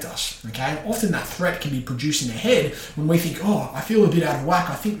wants to protect us. Okay, and often that threat can be produced in the head when we think, oh, I feel a bit out of whack.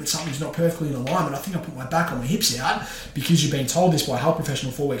 I think that something's not perfectly in alignment. I think I put my back on my hips out, because you've been told this by a health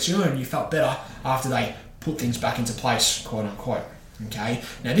professional 4 weeks earlier and you felt better after they put things back into place, quote unquote. Okay,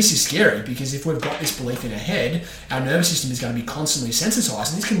 now this is scary because if we've got this belief in our head, our nervous system is going to be constantly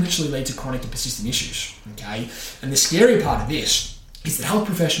sensitized, and this can literally lead to chronic and persistent issues. Okay, and the scary part of this is that health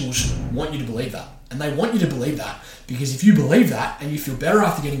professionals want you to believe that, and they want you to believe that because if you believe that and you feel better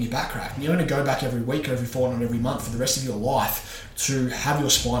after getting your back cracked, and you're going to go back every week, every fortnight, every month for the rest of your life to have your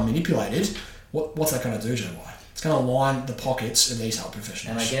spine manipulated, what's that going to do, Joe White? It's going to line the pockets of these health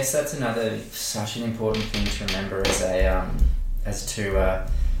professionals. And I guess that's another such an important thing to remember as two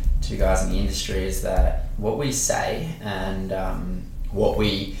guys in the industry, is that what we say and what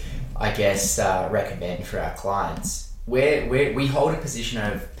we, I guess, recommend for our clients, we hold a position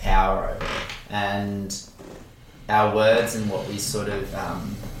of power over it, and our words and what we sort of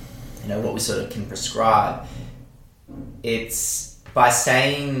can prescribe. It's by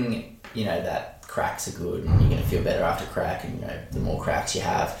saying, that cracks are good and you're going to feel better after crack, and the more cracks you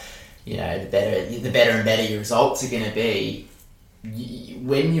have, the better and better your results are going to be.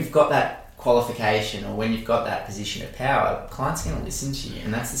 When you've got that qualification or when you've got that position of power, clients are going to listen to you.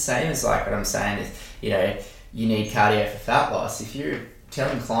 And that's the same as like what I'm saying is, you need cardio for fat loss. If you're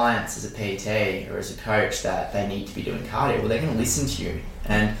telling clients as a PT or as a coach that they need to be doing cardio, well, they're going to listen to you,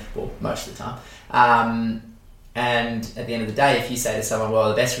 and most of the time. And at the end of the day, if you say to someone, well,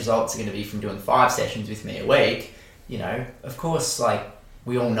 the best results are going to be from doing 5 sessions with me a week, of course, like,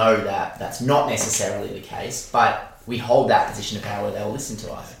 we all know that that's not necessarily the case, but we hold that position of power where they'll listen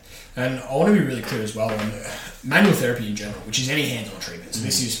to us. And I want to be really clear as well on manual therapy in general, which is any hands-on treatment. So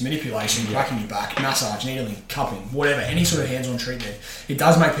this is manipulation, cracking your back, massage, needling, cupping, whatever, any sort of hands-on treatment. It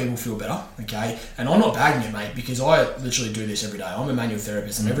does make people feel better, okay? And I'm not bagging it, mate, because I literally do this every day. I'm a manual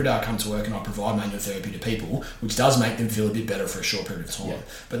therapist, and every day I come to work and I provide manual therapy to people, which does make them feel a bit better for a short period of time. Yeah.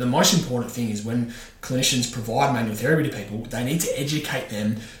 But the most important thing is when clinicians provide manual therapy to people, they need to educate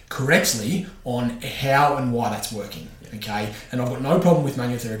them correctly on how and why that's working. Okay, and I've got no problem with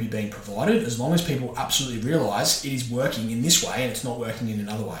manual therapy being provided as long as people absolutely realise realise it is working in this way and it's not working in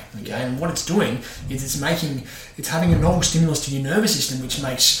another way. Okay, and what it's doing is it's having a novel stimulus to your nervous system, which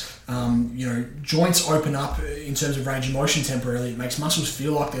makes joints open up in terms of range of motion temporarily. It makes muscles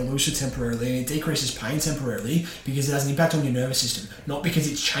feel like they're looser temporarily, and it decreases pain temporarily because it has an impact on your nervous system, not because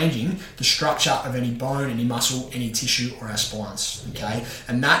it's changing the structure of any bone, any muscle, any tissue, or our spines. Okay,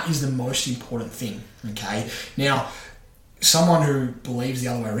 and that is the most important thing. Okay, now, someone who believes the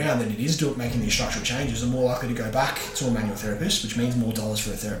other way around, that it is making these structural changes, are more likely to go back to a manual therapist, which means more dollars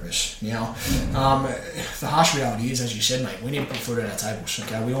for a therapist. Now, the harsh reality is, as you said, mate, we need to put food on our tables.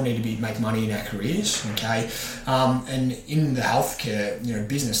 Okay, we all need to make money in our careers. Okay, and in the healthcare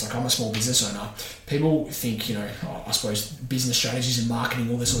business, like I'm a small business owner, people think I suppose business strategies and marketing,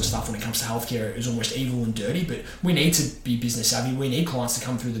 all this sort of stuff when it comes to healthcare is almost evil and dirty. But we need to be business savvy. We need clients to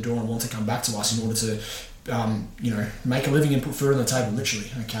come through the door and want to come back to us in order to make a living and put food on the table, literally.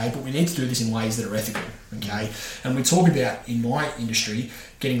 Okay, but we need to do this in ways that are ethical. Okay, and we talk about, in my industry,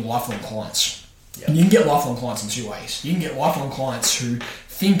 getting lifelong clients. Yep. And you can get lifelong clients in two ways. You can get lifelong clients who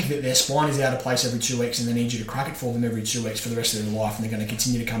think that their spine is out of place every 2 weeks and they need you to crack it for them every 2 weeks for the rest of their life, and they're going to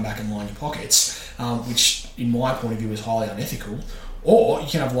continue to come back and line your pockets, which in my point of view is highly unethical. Or you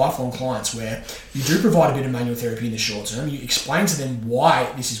can have lifelong clients where you do provide a bit of manual therapy in the short term, you explain to them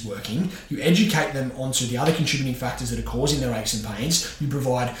why this is working, you educate them onto the other contributing factors that are causing their aches and pains, you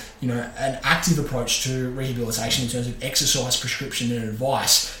provide an active approach to rehabilitation in terms of exercise, prescription and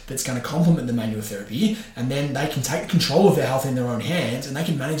advice that's going to complement the manual therapy, and then they can take control of their health in their own hands and they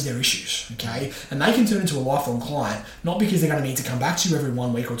can manage their issues, okay? And they can turn into a lifelong client, not because they're going to need to come back to you every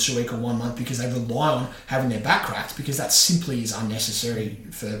 1 week or 2 weeks or 1 month because they rely on having their back cracked, because that simply is unnecessary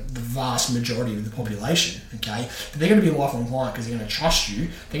for the vast majority of the population, okay? But they're going to be a lifelong client because they're going to trust you,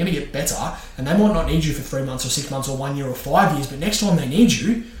 they're going to get better, and they might not need you for 3 months or 6 months or 1 year or 5 years, but next time they need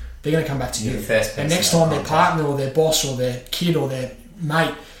you, they're going to come back to you. And next time their partner or their boss or their kid or their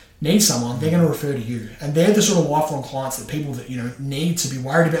mate needs someone, they're going to refer to you. And they're the sort of lifelong clients that people that need to be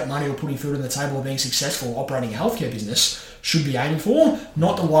worried about money or putting food on the table or being successful operating a healthcare business should be aiming for,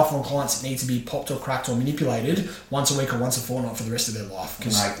 not the lifelong clients that need to be popped or cracked or manipulated once a week or once a fortnight for the rest of their life.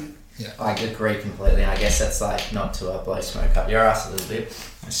 I agree completely, and I guess that's like, not to blow smoke up your ass a little bit,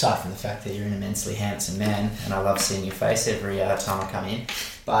 aside from the fact that you're an immensely handsome man and I love seeing your face every time I come in,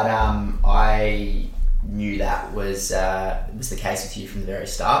 but I knew that was the case with you from the very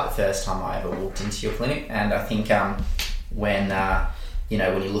start, the first time I ever walked into your clinic. And I think when you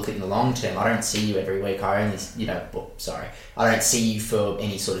look at it in the long term, I don't see you every week. I don't see you for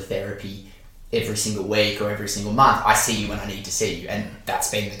any sort of therapy every single week or every single month. I see you when I need to see you, and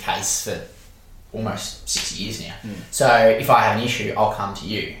that's been the case for almost 6 years now. So if I have an issue, I'll come to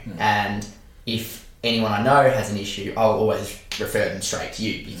you, and if anyone I know has an issue, I'll always refer them straight to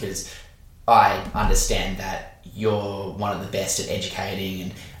you, because I understand that you're one of the best at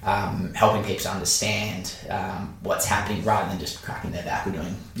educating and helping people to understand what's happening, rather than just cracking their back or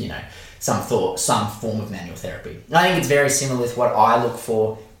doing, some form of manual therapy. And I think it's very similar with what I look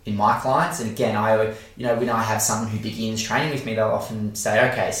for in my clients. And again, when I have someone who begins training with me, they'll often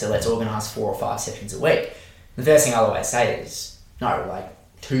say, okay, so let's organise 4 or 5 sessions a week. The first thing I'll always say is, no,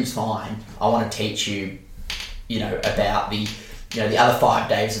 2's fine. I want to teach you, about the other 5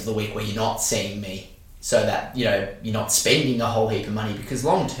 days of the week where you're not seeing me, so that, you're not spending a whole heap of money, because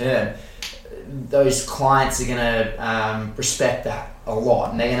long term, those clients are going to respect that a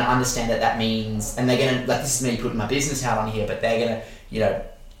lot, and they're going to understand that means, and they're going to, this is me putting my business hat on here, but they're going to,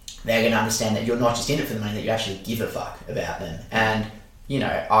 they're going to understand that you're not just in it for the money, that you actually give a fuck about them. And,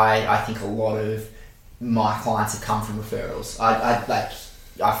 I think a lot of my clients have come from referrals.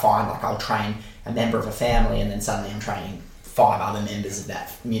 I find I'll train a member of a family, and then suddenly I'm training 5 other members of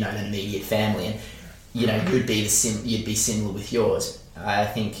that, an immediate family, and you'd be similar with yours. I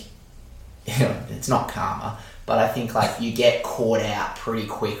think it's not karma, but I think you get caught out pretty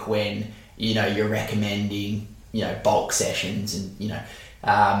quick when you're recommending bulk sessions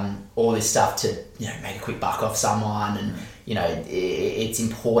and all this stuff to make a quick buck off someone, and it's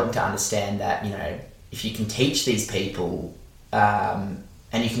important to understand that if you can teach these people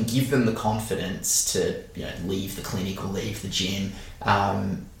and you can give them the confidence to leave the clinic or leave the gym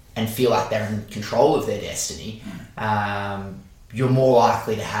and feel like they're in control of their destiny, you're more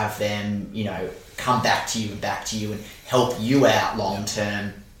likely to have them come back to you and help you out long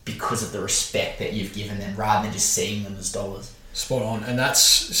term, because of the respect that you've given them, rather than just seeing them as dollars. Spot on. And that's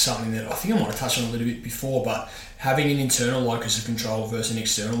something that I think I might have touched on a little bit before, but having an internal locus of control versus an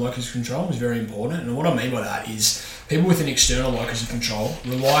external locus of control is very important. And what I mean by that is people with an external locus of control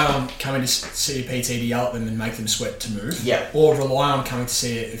rely on coming to see a PT to yell at them and make them sweat to move. Yeah. Or rely on coming to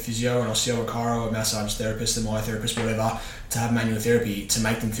see a physio, an osteo, a chiro, a massage therapist, a myotherapist, whatever, to have manual therapy to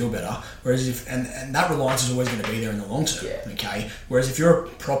make them feel better. Whereas and that reliance is always going to be there in the long term. Yeah. Okay. Whereas if you're a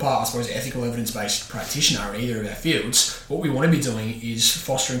proper, I suppose, ethical evidence-based practitioner in either of our fields, what we want to be doing is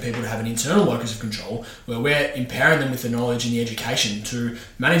fostering people to have an internal locus of control where we're empowering them with the knowledge and the education to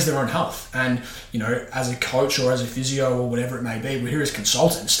manage their own health. And, as a coach or as a physio or whatever it may be, we're here as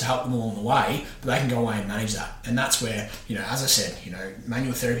consultants to help them along the way, but they can go away and manage that. And that's where, as I said,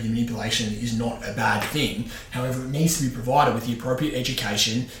 manual therapy and manipulation is not a bad thing. However, it needs to be provided with the appropriate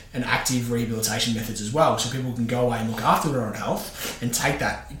education and active rehabilitation methods as well, so people can go away and look after their own health and take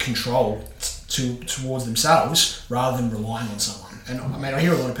that control towards themselves rather than relying on someone. And I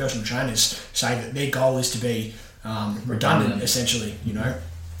hear a lot of personal trainers say that their goal is to be redundant, essentially.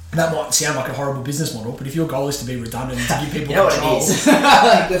 That might sound like a horrible business model, but if your goal is to be redundant and to give people control, what it is.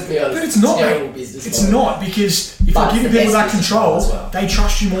 Let's be honest. But it's not. It's not, because if you're giving people that control, they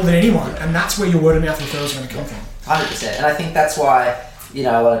trust you more than anyone, and that's where your word of mouth referrals are going to come from. 100%, and I think that's why a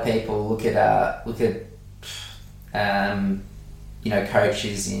lot of people look at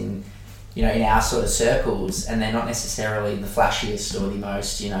coaches in in our sort of circles, and they're not necessarily the flashiest or the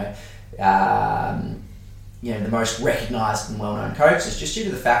most the most recognised and well-known coaches, just due to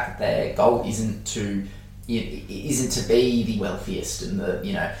the fact that their goal isn't to be the wealthiest and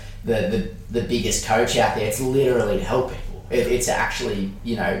the biggest coach out there. It's literally to help people. It's actually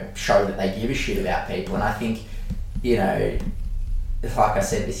show that they give a shit about people. And I think like I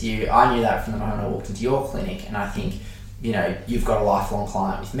said with you, I knew that from the moment I walked into your clinic, and I think you've got a lifelong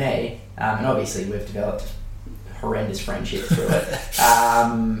client with me, and obviously we've developed horrendous friendship through it.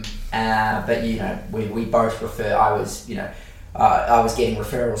 But we both refer. I was getting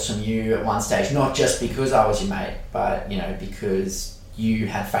referrals from you at one stage, not just because I was your mate, but because you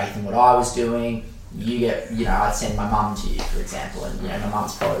had faith in what I was doing. I'd send my mum to you, for example, and my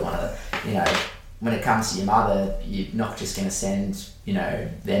mum's probably one of the when it comes to your mother, you're not just going to send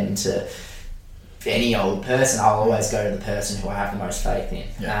them to any old person. I'll always go to the person who I have the most faith in.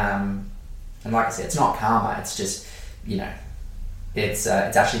 Yeah. And like I said, it's not karma. It's just it's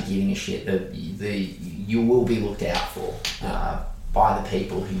actually giving a shit that you will be looked out for by the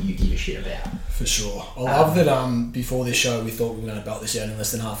people who you give a shit about. For sure. I love that before this show we thought we were going to belt this out in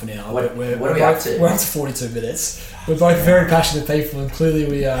less than half an hour. What are we up to? We're up to 42 minutes. We're both very passionate people, and clearly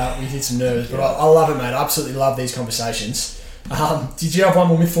we hit some nerves, but I love it, mate. I absolutely love these conversations. Did you have one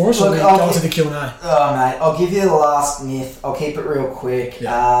more myth for us, or go on to the Q&A? Oh, mate, I'll give you the last myth. I'll keep it real quick.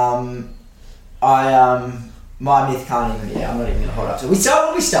 Yeah. My myth can't even. I'm not even going to hold up to it.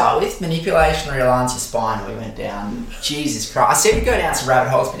 What we start with manipulation realigns your spine. We went down. Jesus Christ! I said we'd go down some rabbit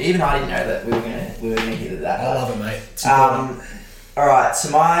holes, but even I didn't know that we were going to hit that. I love it, mate. All right.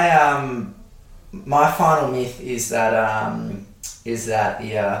 So my final myth is that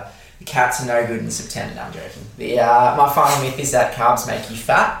the cats are no good in September. No, I'm joking. My final myth is that carbs make you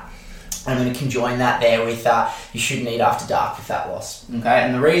fat. I'm going to conjoin that there with you shouldn't eat after dark for fat loss. Okay,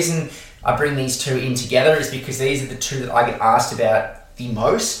 and the reason I bring these two in together is because these are the two that I get asked about the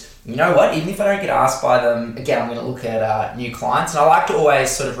most. You know what? Even if I don't get asked by them, again, I'm going to look at new clients. And I like to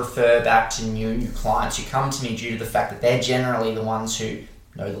always sort of refer back to new clients who come to me due to the fact that they're generally the ones who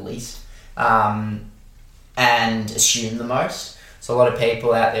know the least and assume the most. So a lot of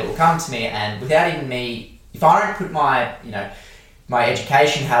people out there will come to me, and without even me, if I don't put my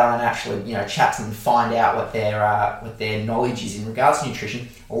education hat on and actually, chat to them and find out what their knowledge is in regards to nutrition,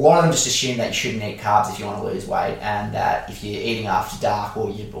 a lot of them just assume that you shouldn't eat carbs if you want to lose weight, and that if you're eating after dark, or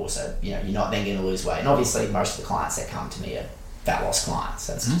you're also, you're not then going to lose weight. And obviously, most of the clients that come to me are fat loss clients.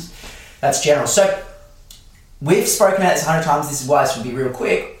 That's general. So we've spoken about this 100 times. This is why this will be real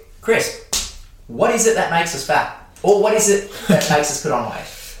quick. Chris, what is it that makes us fat? Or what is it that makes us put on weight?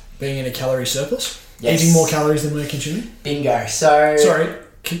 Being in a calorie surplus. Yes. Eating more calories than we're consuming. Bingo. So... Sorry,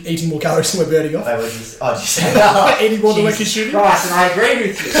 eating more calories than we're burning off. Did you say that? Eating more than we're consuming. Christ, and I agree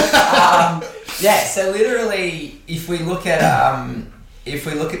with you. So literally, if we look at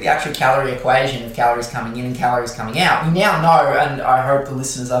the actual calorie equation of calories coming in and calories coming out, we now know, and I hope the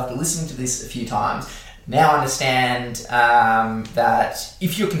listeners, after listening to this a few times, now understand that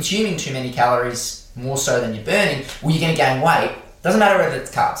if you're consuming too many calories, more so than you're burning, well, you're going to gain weight. Doesn't matter whether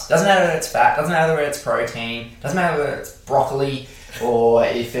it's carbs, doesn't matter whether it's fat, doesn't matter whether it's protein, doesn't matter whether it's broccoli, or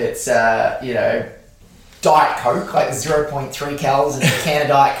if it's Diet Coke, like 0.3 calories in a can of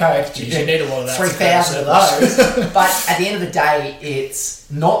Diet Coke. You need a lot of that. 3,000 of those. But at the end of the day, it's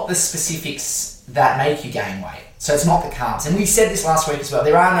not the specifics that make you gain weight. So it's not the carbs. And we said this last week as well.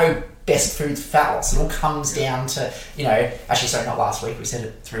 There are no best foods for fat loss. It all comes down to, actually, sorry, not last week. We said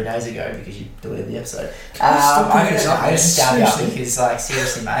it 3 days ago because you deleted the episode. I'm going to stab you up because,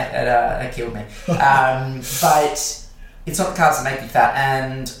 seriously, mate, that killed me. But it's not the carbs that make you fat.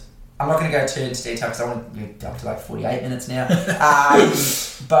 And I'm not going to go too into detail because I want to go up to 48 minutes now.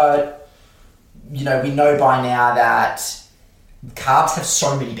 But, we know by now that carbs have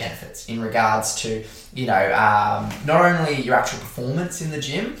so many benefits in regards to, not only your actual performance in the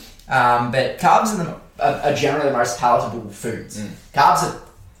gym, but carbs are generally the most palatable foods. Carbs are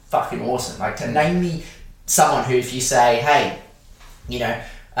fucking awesome. Like, to name me someone who, if you say, hey, you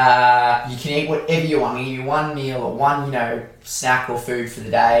can eat whatever you want. You give you one meal or one, snack or food for the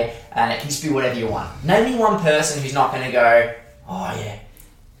day, and it can just be whatever you want. Name me one person who's not going to go, oh yeah,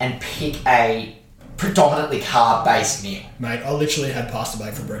 and pick a predominantly carb-based meal. Mate, I literally had pasta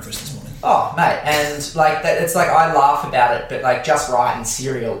bake for breakfast this morning. Oh, mate, and it's I laugh about it, but Just Right and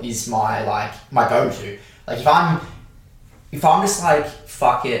cereal is my go-to. Like, if I'm just like,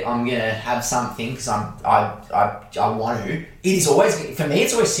 fuck it, I'm gonna have something because I want to. It is always, for me,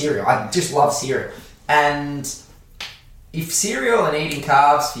 it's always cereal. I just love cereal, and if cereal and eating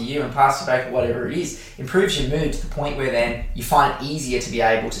carbs for you and pasta bake or whatever it is improves your mood to the point where then you find it easier to be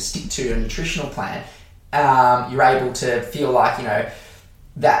able to stick to a nutritional plan, you're able to feel like,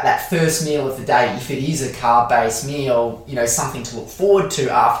 that first meal of the day, if it is a carb-based meal, something to look forward to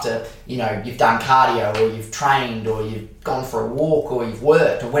after, you've done cardio or you've trained or you've gone for a walk or you've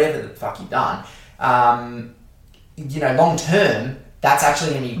worked or whatever the fuck you've done, long term, that's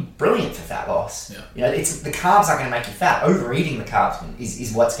actually going to be brilliant for fat loss. Yeah. It's the carbs aren't going to make you fat. Overeating the carbs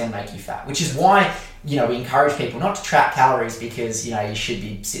is what's going to make you fat, which is why, we encourage people not to track calories because, you should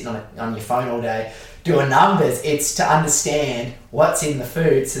be sitting on your phone all day doing numbers. It's to understand what's in the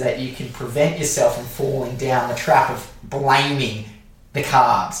food so that you can prevent yourself from falling down the trap of blaming the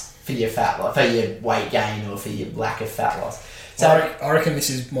carbs for your fat loss, for your weight gain or for your lack of fat loss. So I reckon this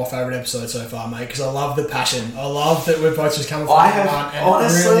is my favourite episode so far, mate, because I love the passion. I love that we've both just come from and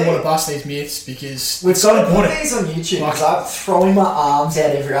honestly, I really want to bust these myths because we've got to put these on YouTube because I'm throwing my arms out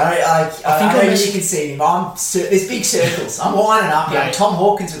everywhere. I think you can see him. There's big circles. I'm winding up here. Tom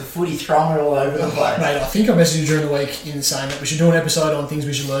Hawkins with a footy throwing it all over the place. Mate, I think I messaged you during the week in saying that we should do an episode on things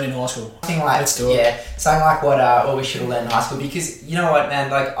we should learn in high school. Let's do it. Yeah, something like what we should have learned in high school, because you know what,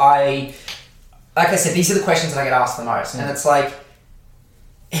 man, like I said, these are the questions that I get asked the most, and it's like,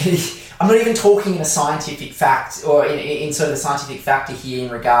 I'm not even talking in a scientific fact or in sort of the scientific factor here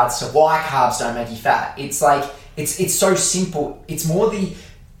in regards to why carbs don't make you fat. It's like, it's so simple. It's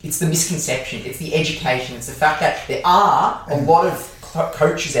the misconception. It's the education. It's the fact that there are a lot of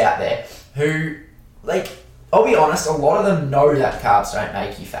coaches out there who, I'll be honest, a lot of them know that carbs don't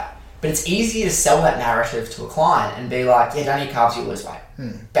make you fat. But it's easier to sell that narrative to a client and be like, yeah, don't eat carbs, you'll lose weight.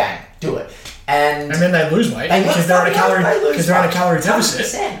 Bang, do it. And then they lose weight because they're in a calorie deficit,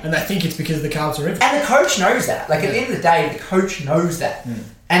 100%. And they think it's because the carbs are in. And the coach knows that. At the end of the day, the coach knows that.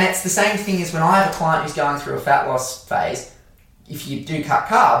 And it's the same thing as when I have a client who's going through a fat loss phase. If you do cut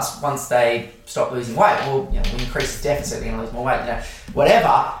carbs, once they stop losing weight, well, we increase the deficit, they're going to lose more weight,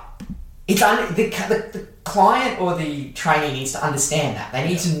 whatever. It's the client or the trainee needs to understand that. They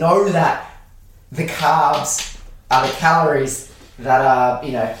need to know that the carbs are the calories that are,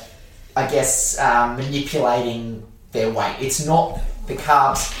 manipulating their weight. It's not the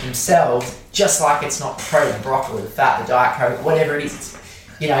carbs themselves, just like it's not the protein, the broccoli, the fat, the Diet Coke, whatever it is. It's,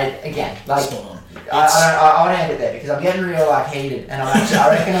 again, I want to end it there because I'm getting real heated, and I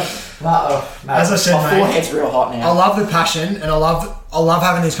reckon as I said, my forehead's real hot now. I love the passion, and I love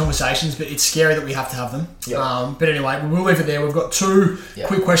having these conversations, but it's scary that we have to have them. Yep. But anyway, we'll leave it there. We've got two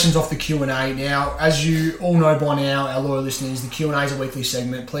quick questions off the Q&A. Now, as you all know by now, our loyal listeners, the Q&A is a weekly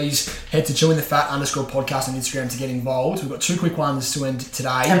segment. Please head to ChewingTheFat_podcast on Instagram to get involved. We've got two quick ones to end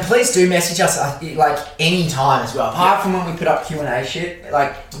today. And please do message us any time as well. Apart from when we put up Q&A shit,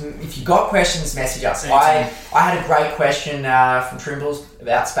 if you got questions, message us. I had a great question from Trimbles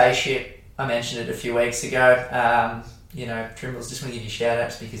about Spaceship. I mentioned it a few weeks ago. Trimbles, just want to give you shout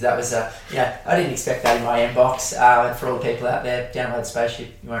outs because that was, I didn't expect that in my inbox. And for all the people out there, download Spaceship,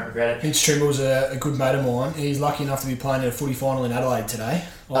 you won't regret it. Vince Trimble's a good mate of mine. He's lucky enough to be playing at a footy final in Adelaide today.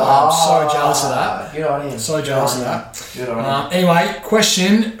 I'm so jealous of that. Good on him. So jealous of that. Good on him. Anyway,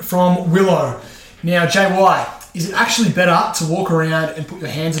 question from Willow. Now, JY, is it actually better to walk around and put your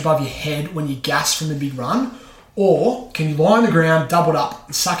hands above your head when you gas from a big run? Or can you lie on the ground, doubled up,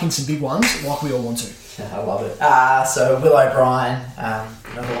 and suck in some big ones like we all want to? I love it. So Will O'Brien,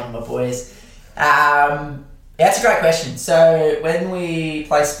 another one of my boys. That's a great question. So when we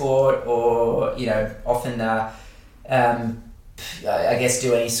play sport or, often I guess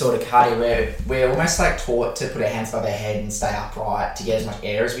do any sort of cardio where we're almost like taught to put our hands above our head and stay upright to get as much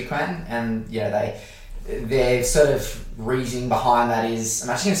air as we can, and their sort of reasoning behind that is, I'm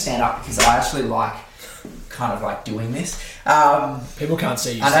actually going to stand up because I actually like kind of like doing this. People can't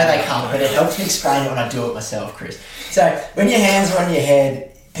see you. I know they can't, but it helps me explain it when I do it myself, Chris. So when your hands are on your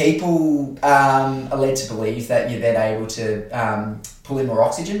head, people are led to believe that you're then able to pull in more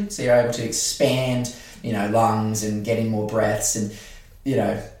oxygen, so you're able to expand lungs and getting more breaths and,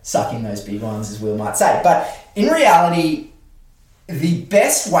 suck in those big ones, as Will might say. But in reality, the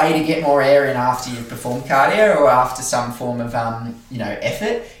best way to get more air in after you've performed cardio or after some form of,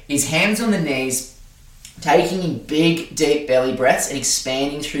 effort is hands on the knees, taking in big, deep belly breaths and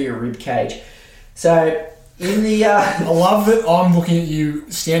expanding through your rib cage. So in the... I love that I'm looking at you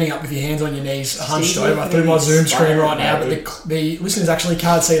standing up with your hands on your knees, hunched over through my Zoom screen right now, but the listeners actually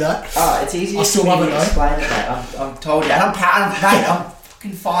can't see that. Oh, it's easy. I still love it, though. Explain it, mate. I'm told you. And I'm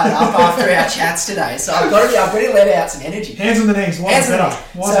fucking fired up after our chats today, so I've got to let out some energy. Hands on the knees. Why is it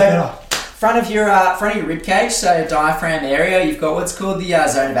better? Front of your rib cage, so diaphragm area, you've got what's called the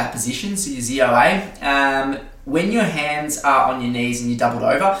zone of apposition, so your ZOA. When your hands are on your knees and you're doubled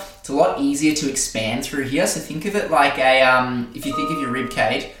over, it's a lot easier to expand through here. So think of it like if you think of your rib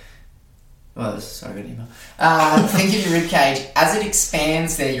cage. Oh, sorry, I got an email. Think of your rib cage as it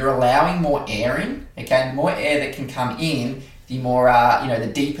expands. There, you're allowing more air in. Okay, the more air that can come in, the more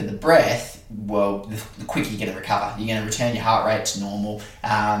the deeper the breath. Well, the quicker you're going to recover. You're going to return your heart rate to normal.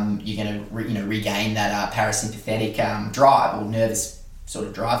 You're going to regain that parasympathetic drive or nervous sort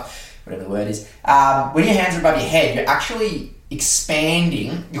of drive, whatever the word is. When your hands are above your head, you're actually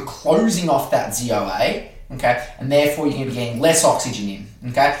expanding. You're closing off that ZOA, okay, and therefore you're going to be getting less oxygen in,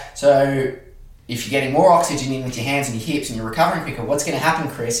 okay. So if you're getting more oxygen in with your hands and your hips and you're recovering quicker, what's going to happen,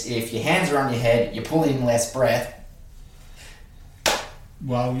 Chris? If your hands are on your head, you're pulling in less breath.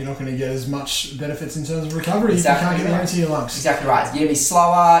 Well, you're not going to get as much benefits in terms of recovery if you can't get air into your lungs. Exactly right. You're going to be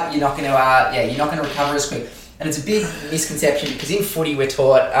slower. You're not going to recover as quick. And it's a big misconception because in footy we're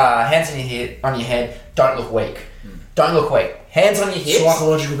taught hands on your head, don't look weak. Don't look weak. Hands on your hips.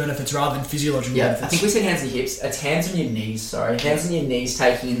 Psychological benefits rather than physiological benefits. I think we said hands on your hips. It's hands on your knees, sorry. Hands on your knees,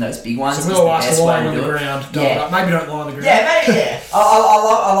 taking in those big ones. So we'll ask to lie on the ground. Maybe don't lie on the ground. Yeah, maybe, yeah.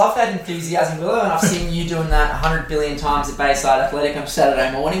 I love that enthusiasm, Willow, and I've seen you doing that 100 billion times at Bayside Athletic on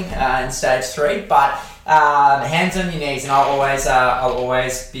Saturday morning in stage 3. But hands on your knees, and I'll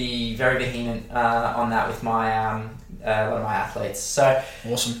always be very vehement on that with my a lot of my athletes. So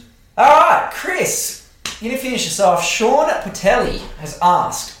awesome. All right, Chris. You're going to finish us off. Sean Patelli has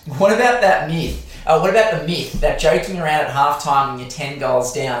asked, what about that myth? What about the myth that joking around at halftime when you're 10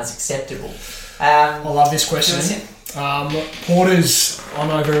 goals down is acceptable? I love this question. Porter's, I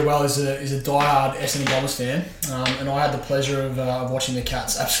know very well, is a diehard Essendon Bombers fan, and I had the pleasure of watching the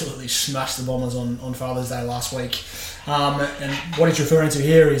Cats absolutely smash the Bombers on Father's Day last week. And what he's referring to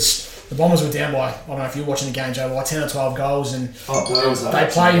here is the Bombers were down by, I don't know if you're watching the game, Joe, by 10 or 12 goals, and they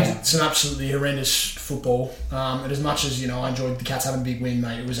played some absolutely horrendous football. And as much as, I enjoyed the Cats having a big win,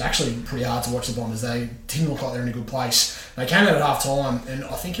 mate, it was actually pretty hard to watch the Bombers. They didn't look like they're in a good place. They came out at half-time, and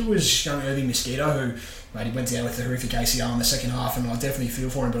I think it was young Irving Mosquito who, mate, he went down with the horrific ACL in the second half, and I definitely feel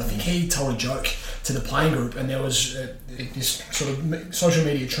for him, but I think he told a joke to the playing group, and there was this sort of social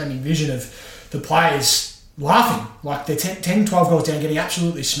media trending vision of the players laughing, like they're 10, 12 goals down, getting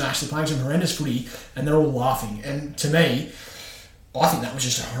absolutely smashed, they're playing some horrendous footy, and they're all laughing. And to me, I think that was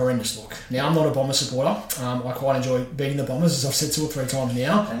just a horrendous look. Now, I'm not a Bomber supporter. I quite enjoy beating the Bombers, as I've said 2 or 3 times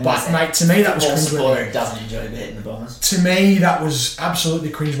now. But, mate, to me, that was cringeworthy. Doesn't enjoy beating the Bombers. To me, that was absolutely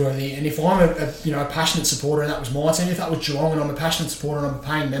cringeworthy. And if I'm a passionate supporter, and that was my team, if that was Geelong, and I'm a passionate supporter, and I'm a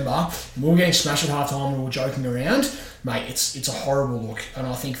paying member, and we were getting smashed at half-time and we were joking around, mate, it's a horrible look. And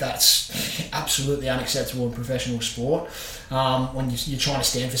I think that's absolutely unacceptable in professional sport. When you're trying to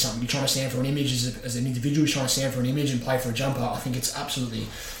stand for something, you're trying to stand for an image as an individual, you're trying to stand for an image and play for a jumper. I think it's absolutely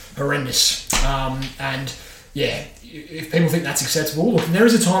horrendous. And yeah, if people think that's acceptable, look, there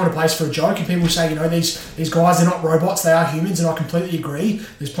is a time and a place for a joke, and people say, these guys, they're not robots, they are humans, and I completely agree.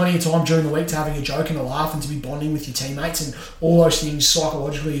 There's plenty of time during the week to having a joke and a laugh and to be bonding with your teammates, and all those things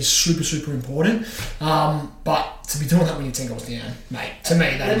psychologically is super, super important. But to be doing that when you're 10 goals down, mate, to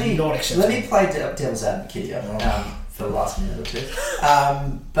me, that is not acceptable. Let me play devil's advocate here for the last minute or two.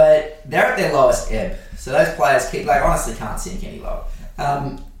 But they're at their lowest ebb, so those players honestly can't sink any lower.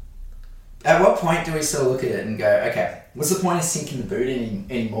 At what point do we sort of look at it and go, okay, what's the point of sinking the boot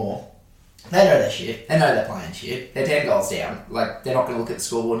anymore? They know their shit. They know they're playing shit. They're 10 goals down. They're not going to look at the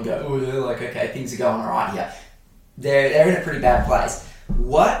scoreboard and go, oh, they're okay, things are going all right here. They're in a pretty bad place.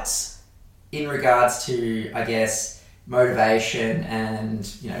 What, in regards to, I guess, motivation and,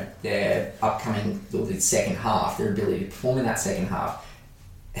 their upcoming the second half, their ability to perform in that second half.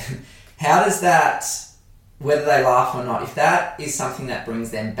 How does that, whether they laugh or not, if that is something that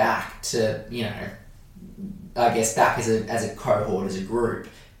brings them back to, I guess back as a cohort, as a group,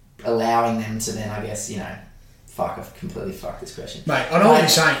 allowing them to then, I guess, I've completely fucked this question. Mate, I know what you're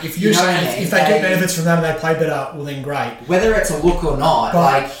saying. If you're saying if they get benefits from that and they play better, well then great. Whether it's a look or not,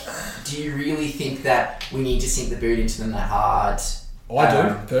 do you really think that we need to sink the boot into them that hard? I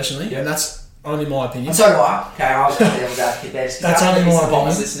do, personally, and that's only my opinion. And so do I. Okay, I'll go there. That's only my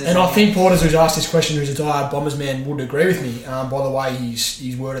opinion. And I think Porters, who's asked this question, who's a diehard Bombers man, would agree with me, by the way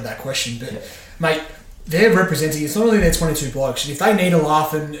he's worded that question. But, mate, they're representing, it's not only their 22 blokes. If they need a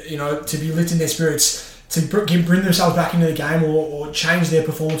laugh and, to be lifting their spirits, to bring themselves back into the game or change their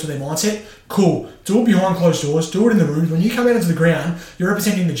performance or their mindset, cool. Do it behind closed doors. Do it in the rooms. When you come out into the ground, you're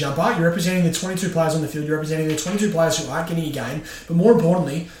representing the jumper. You're representing the 22 players on the field. You're representing the 22 players who aren't getting a game. But more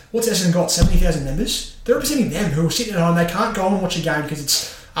importantly, what's Essendon got? 70,000 members? They're representing them who are sitting at home. They can't go and watch a game because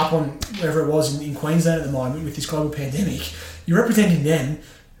it's up on wherever it was in Queensland at the moment with this global pandemic. You're representing them.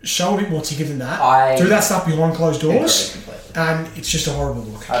 Show a bit more ticket than that. Do that stuff behind closed doors. And it's just a horrible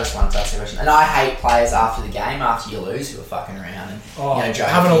look. I just wanted to ask the question. And I hate players after the game, after you lose, who are fucking around and joking.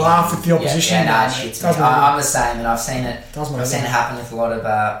 Having a laugh with the opposition. I'm the same, and I've seen it. I've seen it happen with a lot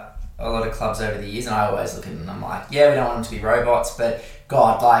of clubs over the years, and I always look at them and I'm like, yeah, we don't want them to be robots, but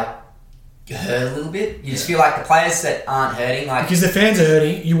God, hurt a little bit. You just feel like the players that aren't hurting, because the fans are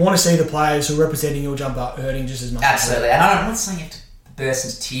hurting. You want to see the players who are representing your jump up hurting just as much. Absolutely, and I'm not saying you have to burst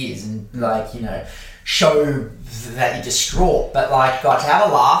into tears and show that you're distraught, but God, to have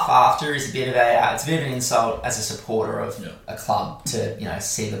a laugh after is a bit of an insult as a supporter of a club to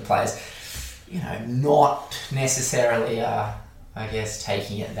see the players not necessarily I guess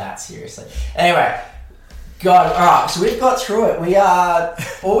taking it that seriously. Anyway, God, alright, so we've got through it. We are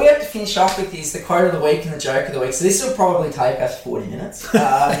all we have to finish off with is the quote of the week and the joke of the week. So this will probably take us 40 minutes.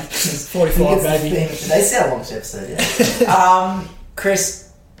 45 maybe. They said a long episode,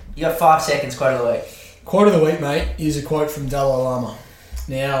 Chris, you got 5 seconds, quote of the week. Quote of the week, mate, is a quote from Dalai Lama.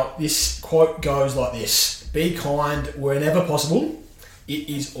 Now, this quote goes like this: be kind whenever possible. It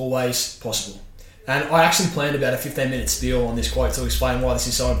is always possible. And I actually planned about a 15-minute spiel on this quote to explain why this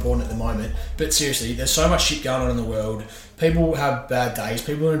is so important at the moment. But seriously, there's so much shit going on in the world. People have bad days.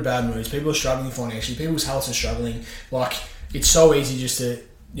 People are in bad moods. People are struggling financially. People's health are struggling. It's so easy just to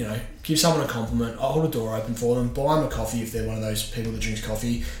give someone a compliment, hold a door open for them, buy them a coffee if they're one of those people that drinks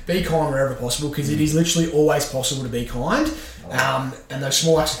coffee. Be kind wherever possible, because it is literally always possible to be kind. And those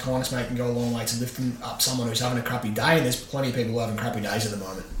small acts of kindness, mate, can go a long way to lifting up someone who's having a crappy day, and there's plenty of people having crappy days at the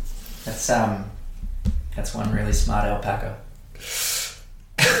moment. That's one really smart alpaca.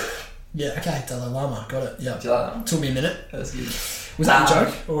 Yeah, okay, Dalai Lama, got it. Yeah. Did you like that? Took me a minute. That was good. Was that a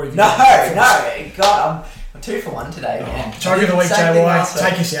joke? Or have you no. God, I'm 2 for 1 today, man. Joke of the week, JY.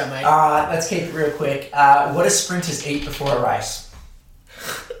 Take us out, mate. Alright, let's keep it real quick. What do sprinters eat before a race?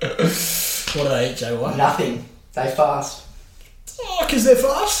 What do they eat, JY? Nothing. They fast. Oh, because they're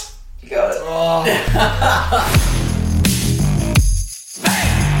fast? You got it. Oh.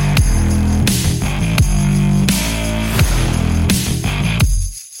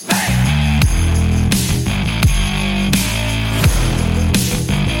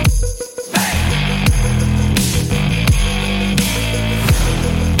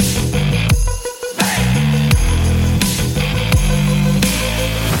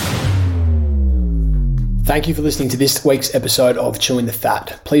 Thank you for listening to this week's episode of Chewing the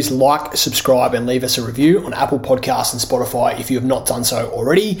Fat. Please like, subscribe, and leave us a review on Apple Podcasts and Spotify if you have not done so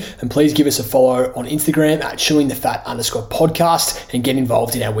already. And please give us a follow on Instagram at chewingthefat_podcast and get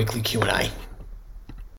involved in our weekly Q&A.